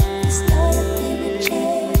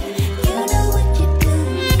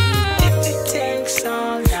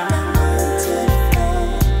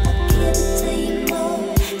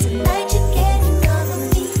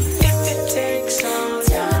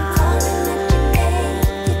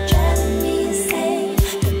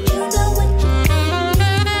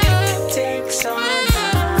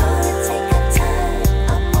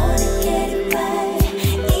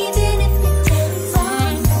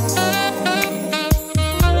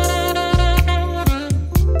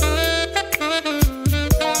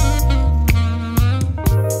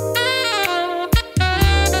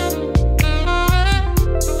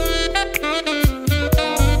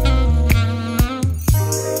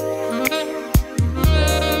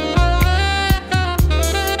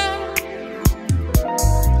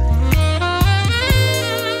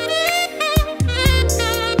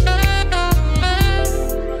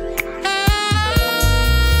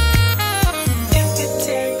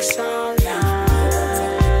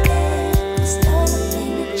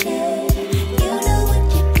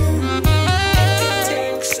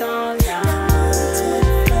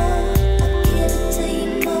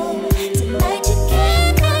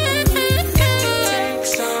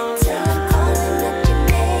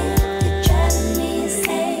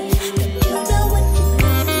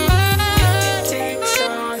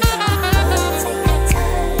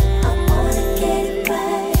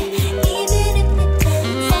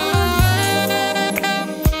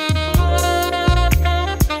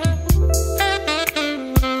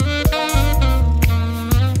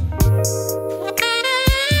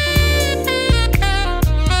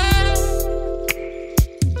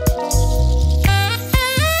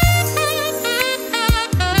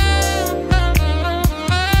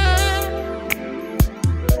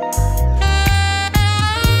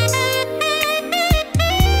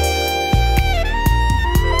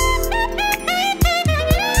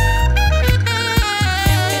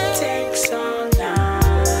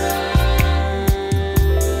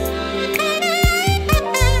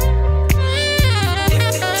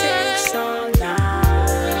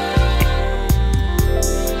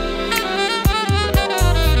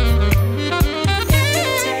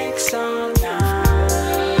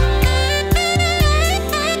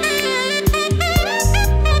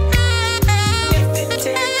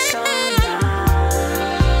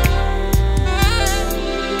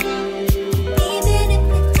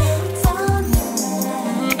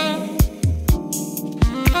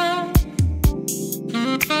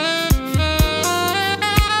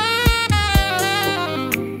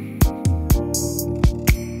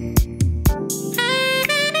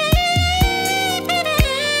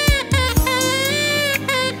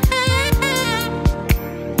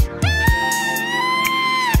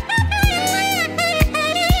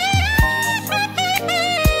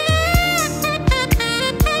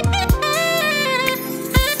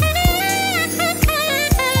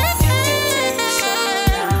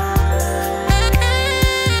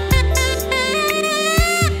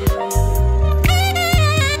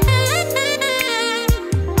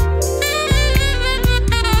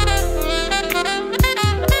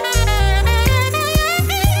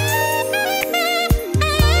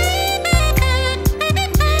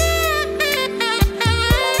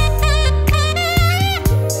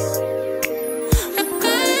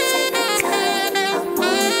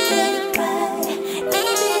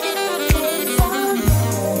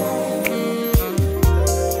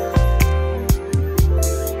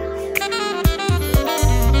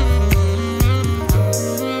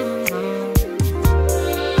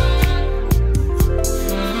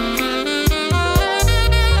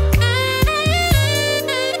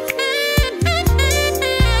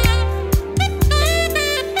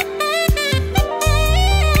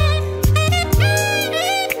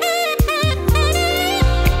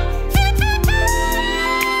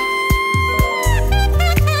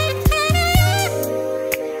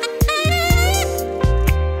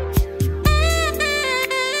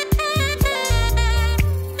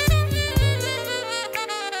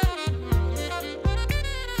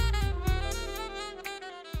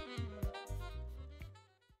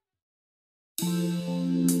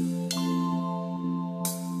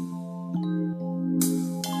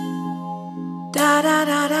 da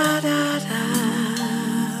da da da da.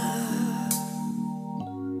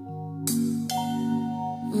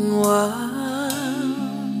 Whoa.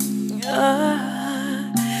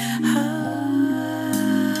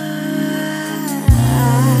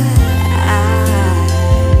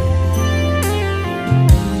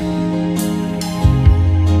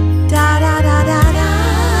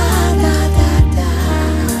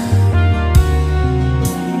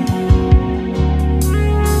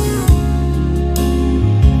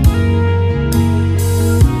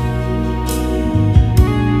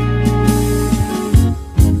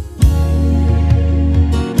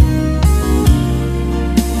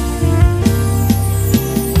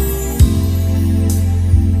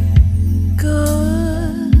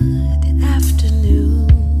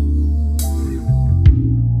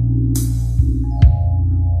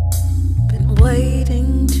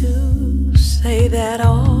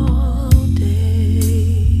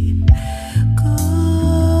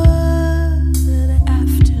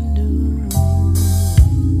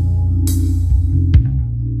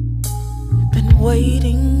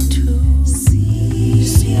 Waiting to see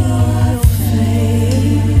your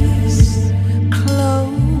face.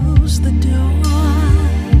 Close the door.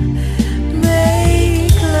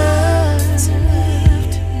 Make love to me.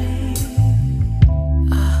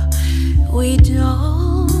 We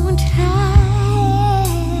don't have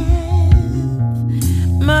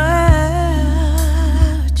much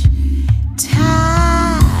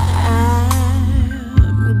time.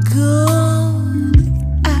 Good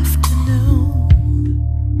afternoon.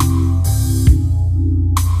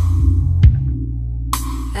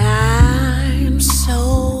 I'm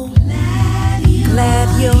so glad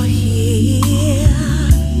you're here.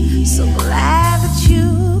 So glad that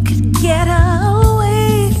you could get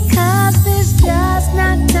away. 'Cause there's just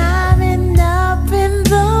not time enough in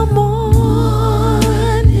the morning.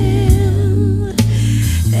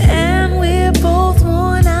 And we're both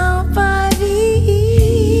worn out by the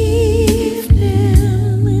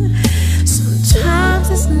evening. Sometimes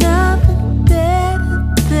there's nothing better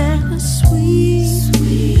than a sweet,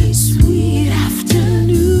 sweet, sweet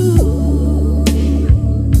afternoon.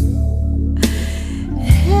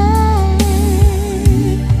 Hey,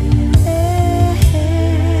 hey,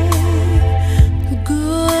 hey.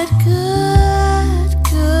 Good, good,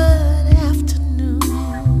 good afternoon.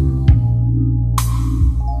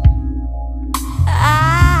 I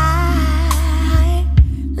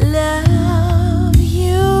love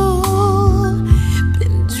you.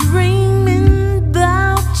 Been dreaming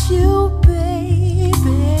about you,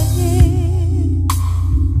 baby.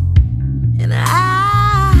 And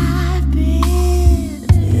I've been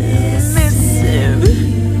missing.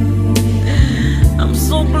 I'm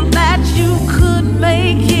so glad you could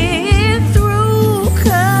make it through.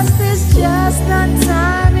 'Cause there's just not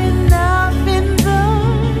time enough in the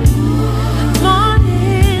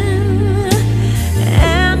morning.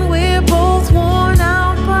 And we're both worn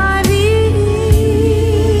out by the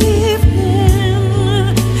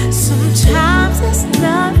evening. Sometimes there's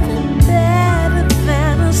nothing better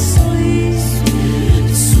than a sweet,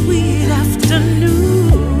 sweet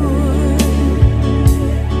afternoon.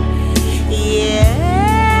 Yeah.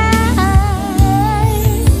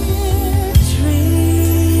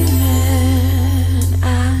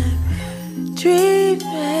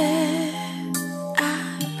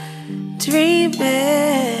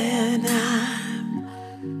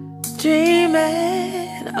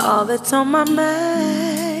 Dreaming. All that's on my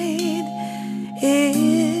mind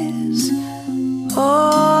is,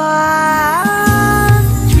 oh, I'm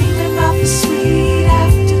dreaming about the sweet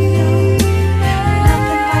afternoon.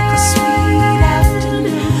 Nothing like a sweet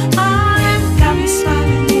afternoon. I'm got me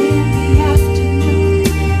smiling in the afternoon.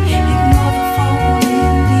 Ignore the phone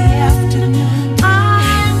in the afternoon.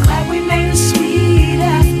 I'm glad we made a sweet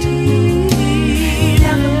afternoon.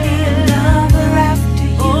 Never be another after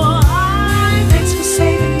you. Thanks for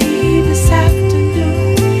saving me this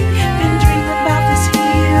afternoon. Been dreaming about this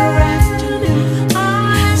here afternoon.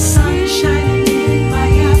 Sunshine.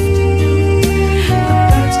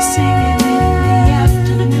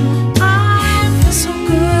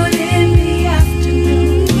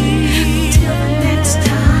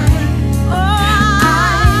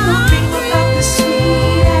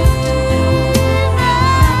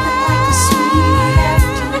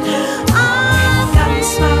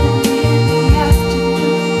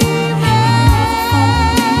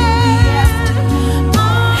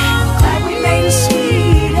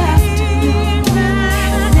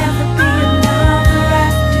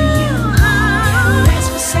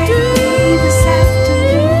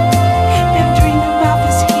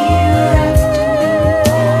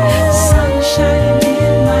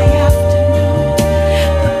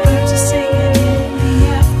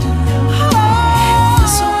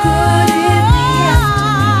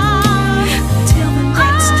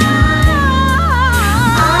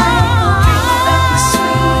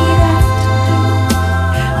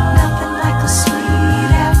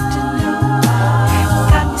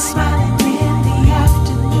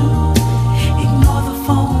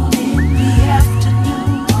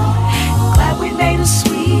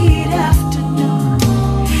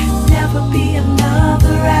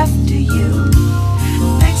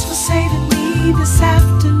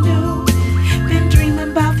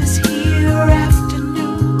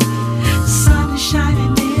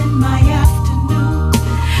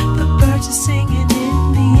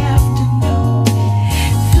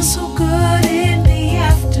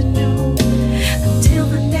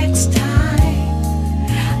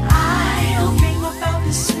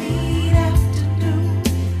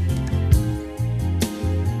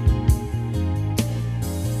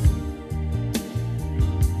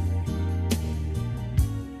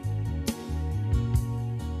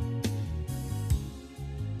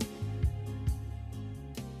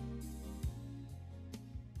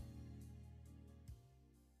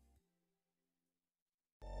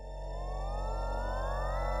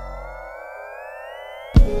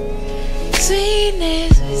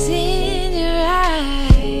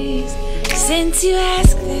 Since you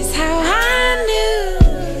asked this, how I knew,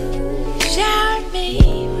 showered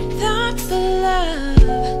me with thoughtful love,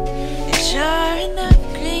 and sure enough,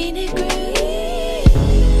 green it grew.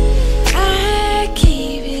 I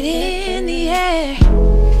keep it in the air.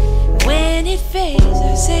 When it fades,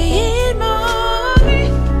 I say it more.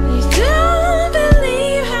 You don't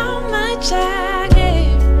believe how much I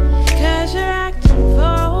care, 'cause you're acting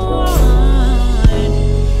forward.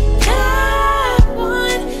 I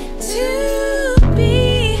want to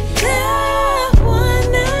be the one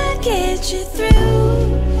that gets you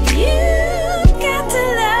through. You've got to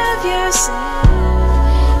love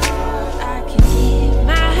yourself, or I can give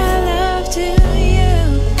my love to you.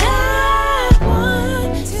 I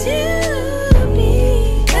want to be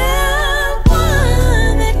the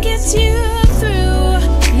one that gets you through.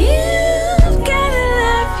 You've got to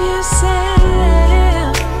love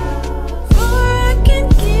yourself, or I can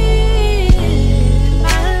give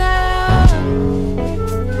my love,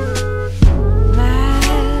 my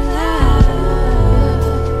love.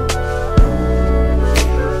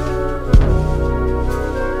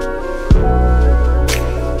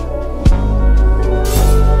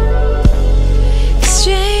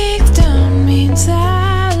 Strength don't mean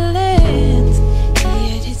silence,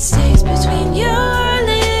 yet it stays between your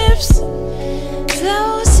lips,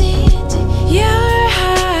 flows into your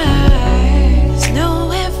heart. There's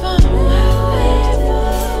nowhere from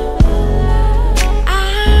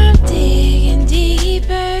I'm digging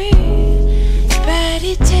deeper, but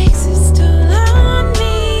it takes its toll on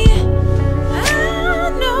me. I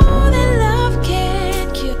know that love can't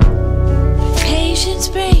cure, but patience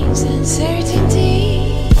brings uncertainty.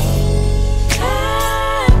 I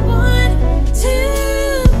want to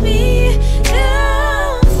be the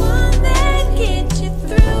one that gets you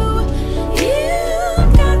through. You've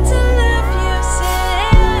got to love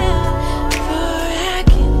yourself, for I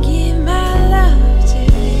can give my love to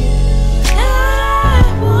you. I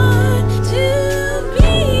want to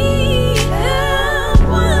be the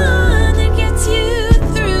one that gets you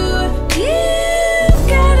through. You've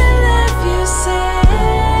got to love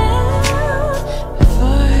yourself,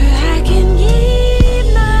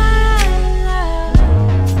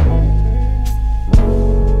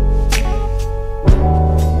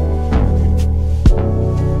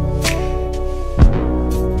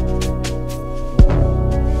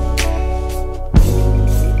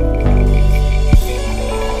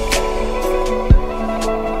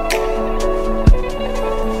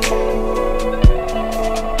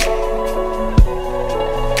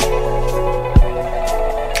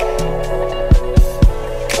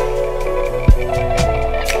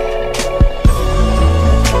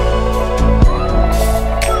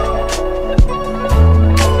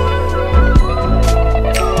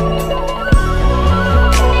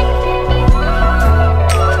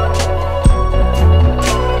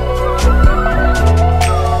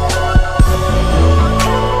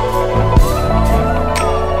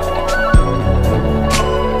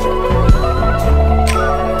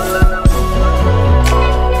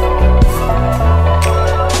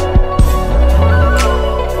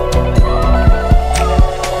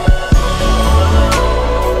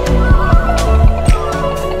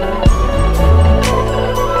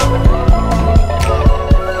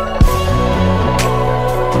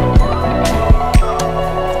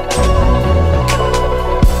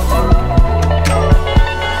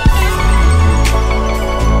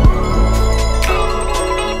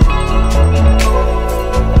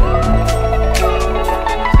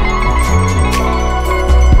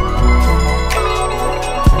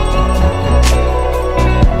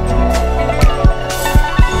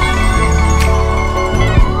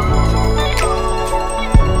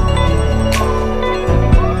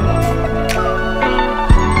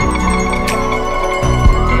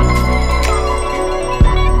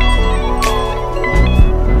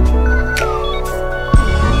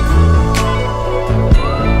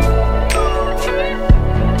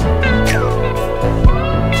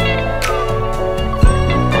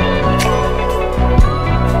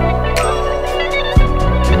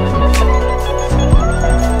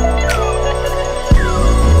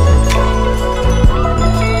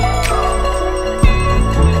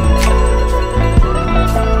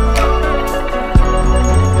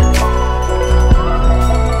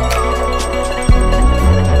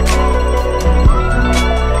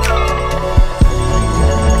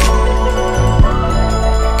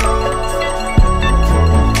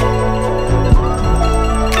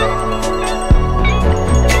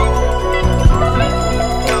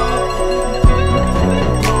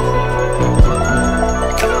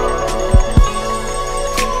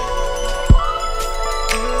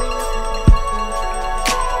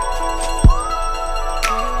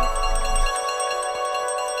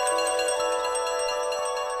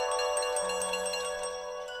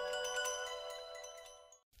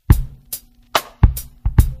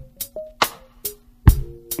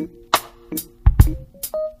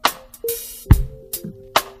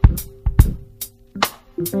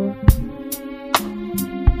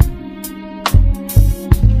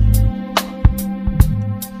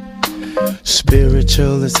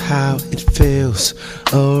 essential is how it feels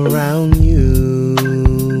around you.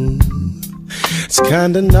 It's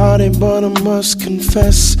kinda naughty, but I must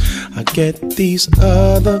confess, I get these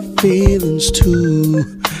other feelings too.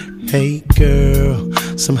 Hey girl,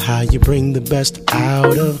 somehow you bring the best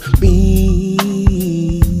out of me.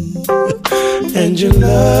 And your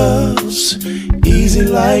love's easy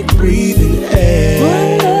like breathing air.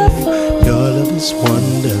 Wonderful. Your love is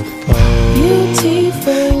wonderful.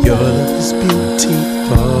 Beautiful. Your love is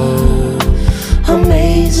beautiful.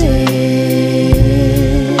 Amazing.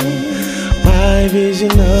 My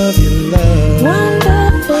vision of your love.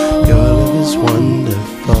 Wonderful. Your love is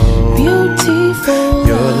wonderful. Beautiful.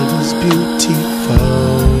 Your love is beautiful.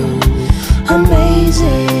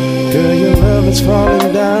 Amazing. Girl, your love is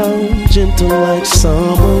falling down, gentle like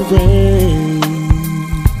summer rain.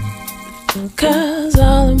 'Cause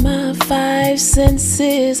all of my five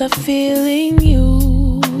senses are feeling you.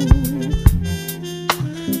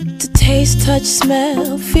 To taste, touch,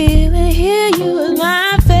 smell, feel and hear you is my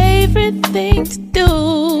favorite thing to do.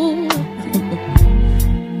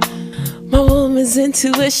 My woman's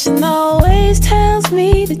intuition always tells me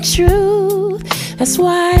the truth. That's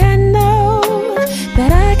why I know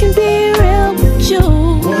that I can be real with you.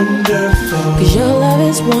 Wonderful. 'Cause your love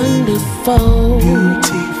is wonderful.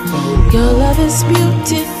 Beautiful. Your love is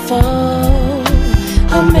beautiful.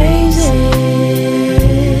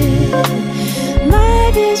 Amazing. My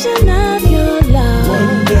vision of your love.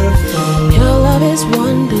 Wonderful. Your love is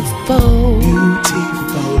wonderful.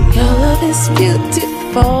 Beautiful. Your love is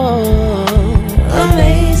beautiful.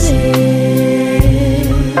 Amazing.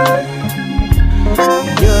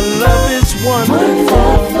 Your love is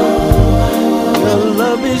wonderful. Your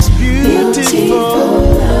love is beautiful.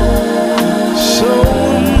 So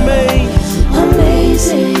amazing.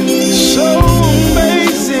 Amazing. So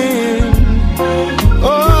amazing. Oh,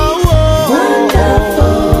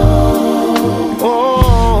 Wonderful. oh,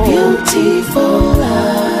 Beautiful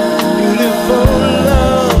love. beautiful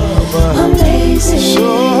love. Amazing. So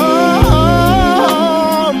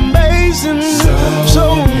amazing. So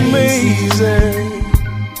amazing.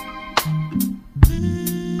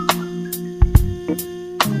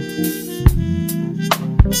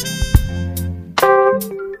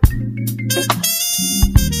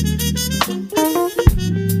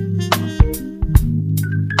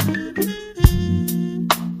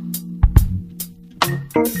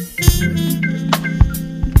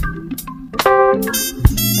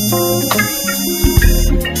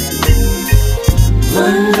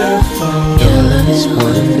 Your love is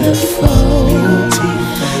wonderful.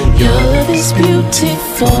 Your love is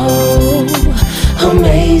beautiful.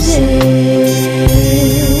 Amazing.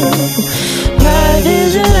 My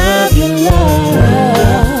vision of your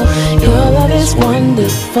love. Your love is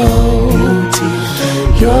wonderful.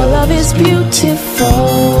 Your love is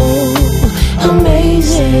beautiful.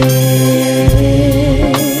 Amazing.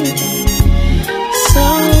 So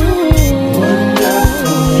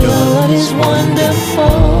wonderful. Your love is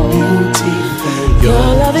wonderful. Your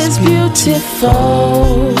love is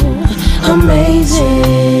beautiful. Amazing.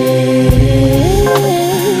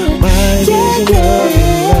 My vision Yeah, of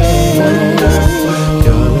your love. yeah.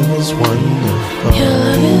 Your love is wonderful. Your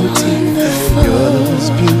love is wonderful. Your love is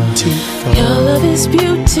beautiful. Your love is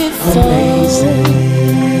beautiful. Amazing.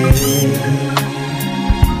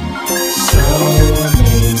 So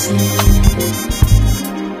amazing.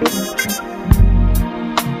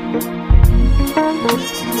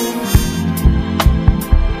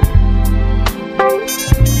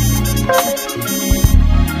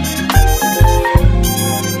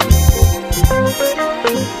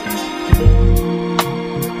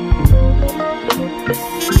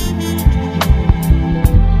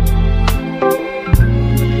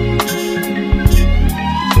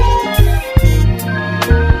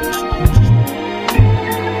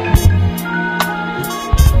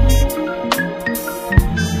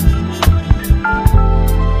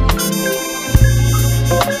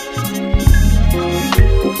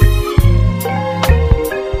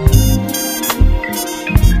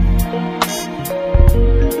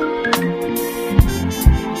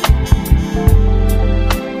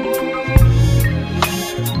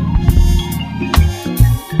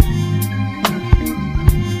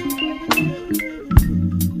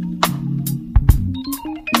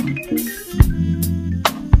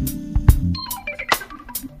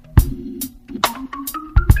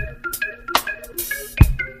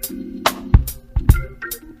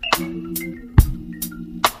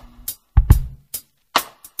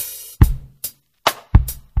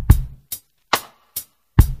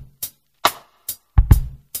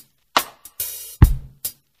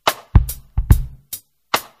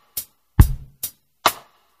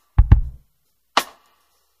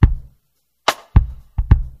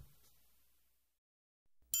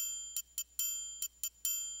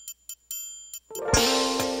 No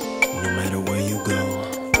matter where you go,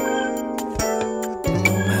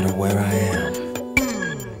 no matter where I am,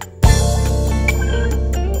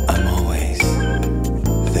 I'm always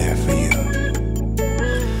there for you.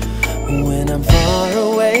 When I'm far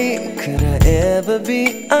away, could I ever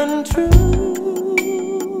be untrue?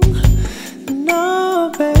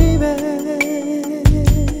 No, baby.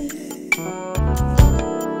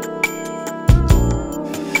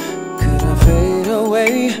 Could I fade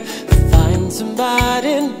away, find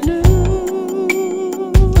somebody new?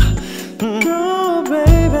 No,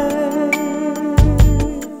 baby.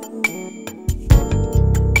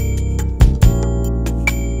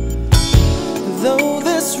 Though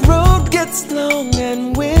this road gets long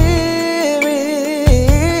and weary,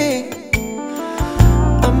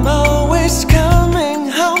 I'm always coming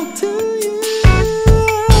home to you.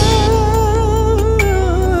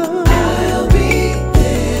 I'll be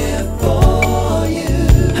there for you.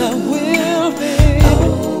 I will be.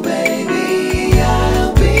 Oh baby,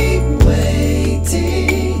 I'll be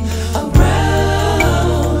waiting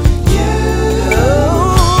around you.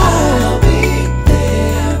 I'll be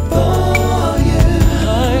there for you.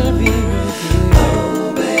 I'll be with you.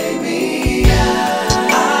 Oh baby,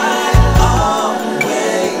 I'm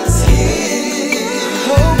always here.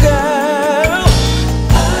 Oh girl,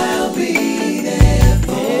 I'll be there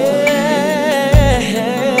for you.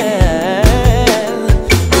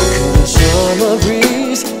 Could a summer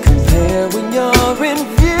breeze compare when you're in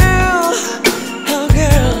view? Oh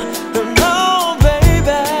girl, no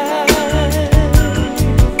baby.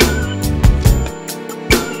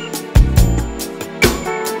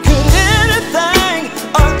 Could anything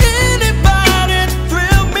or anybody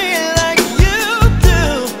thrill me like you do?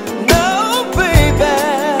 No baby.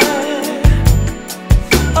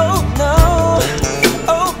 Oh no,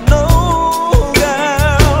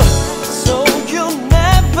 girl. So you'll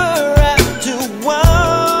never have to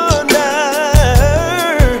wonder.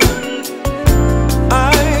 I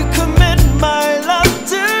commit my love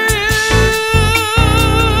to you.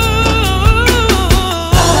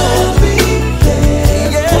 I'll be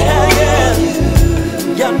there for you.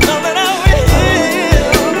 You know that I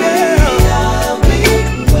will, girl. I'll be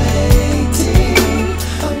waiting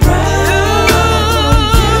around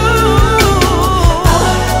you.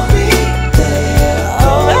 I'll be there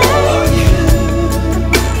for you.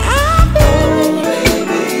 Oh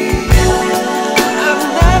baby, I'm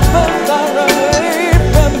never far away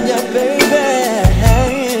from you, baby.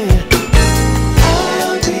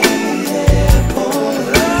 I'll be there for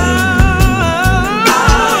you.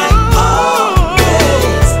 I'm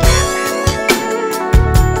always.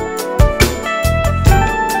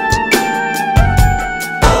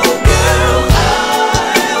 Oh girl,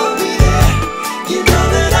 I'll be there. You know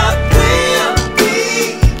that I will be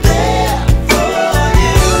there for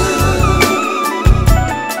you.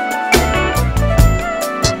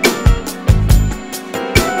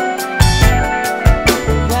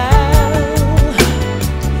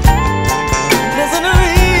 Listen to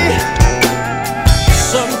me.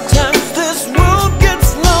 Sometimes this road gets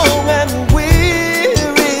long and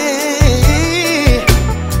weary,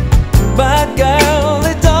 but girl,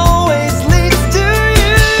 it always leads to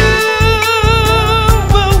you.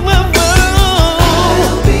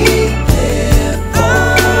 I'll be there for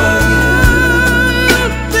you.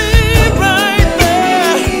 I'll be right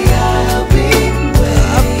there. I'll be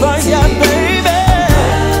waiting for you, baby.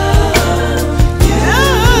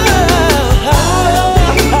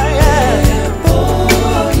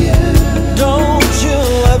 Don't you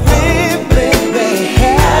worry, baby.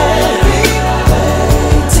 I'll be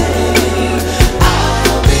waiting.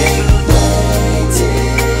 I'll be waiting.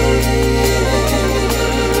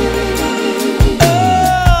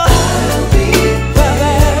 I'll be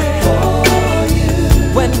there for you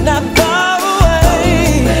when I'm far away.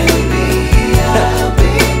 Baby, I'll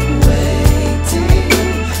be waiting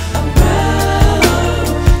around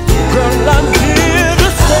you. Girl, I'm here to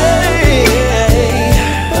stay.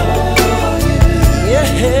 Yeah.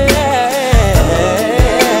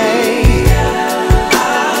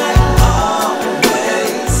 I'm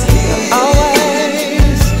always here.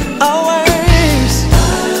 Always.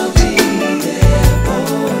 I'll be there for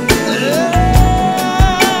you.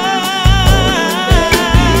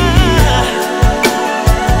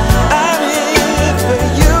 I'm here for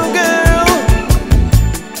you, girl.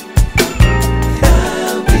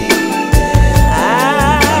 I'll be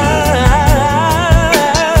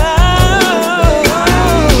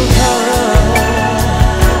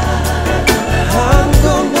I'm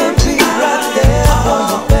gonna be right there for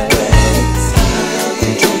you, baby.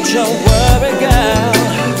 Don't you worry, girl,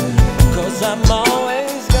 'cause I'm all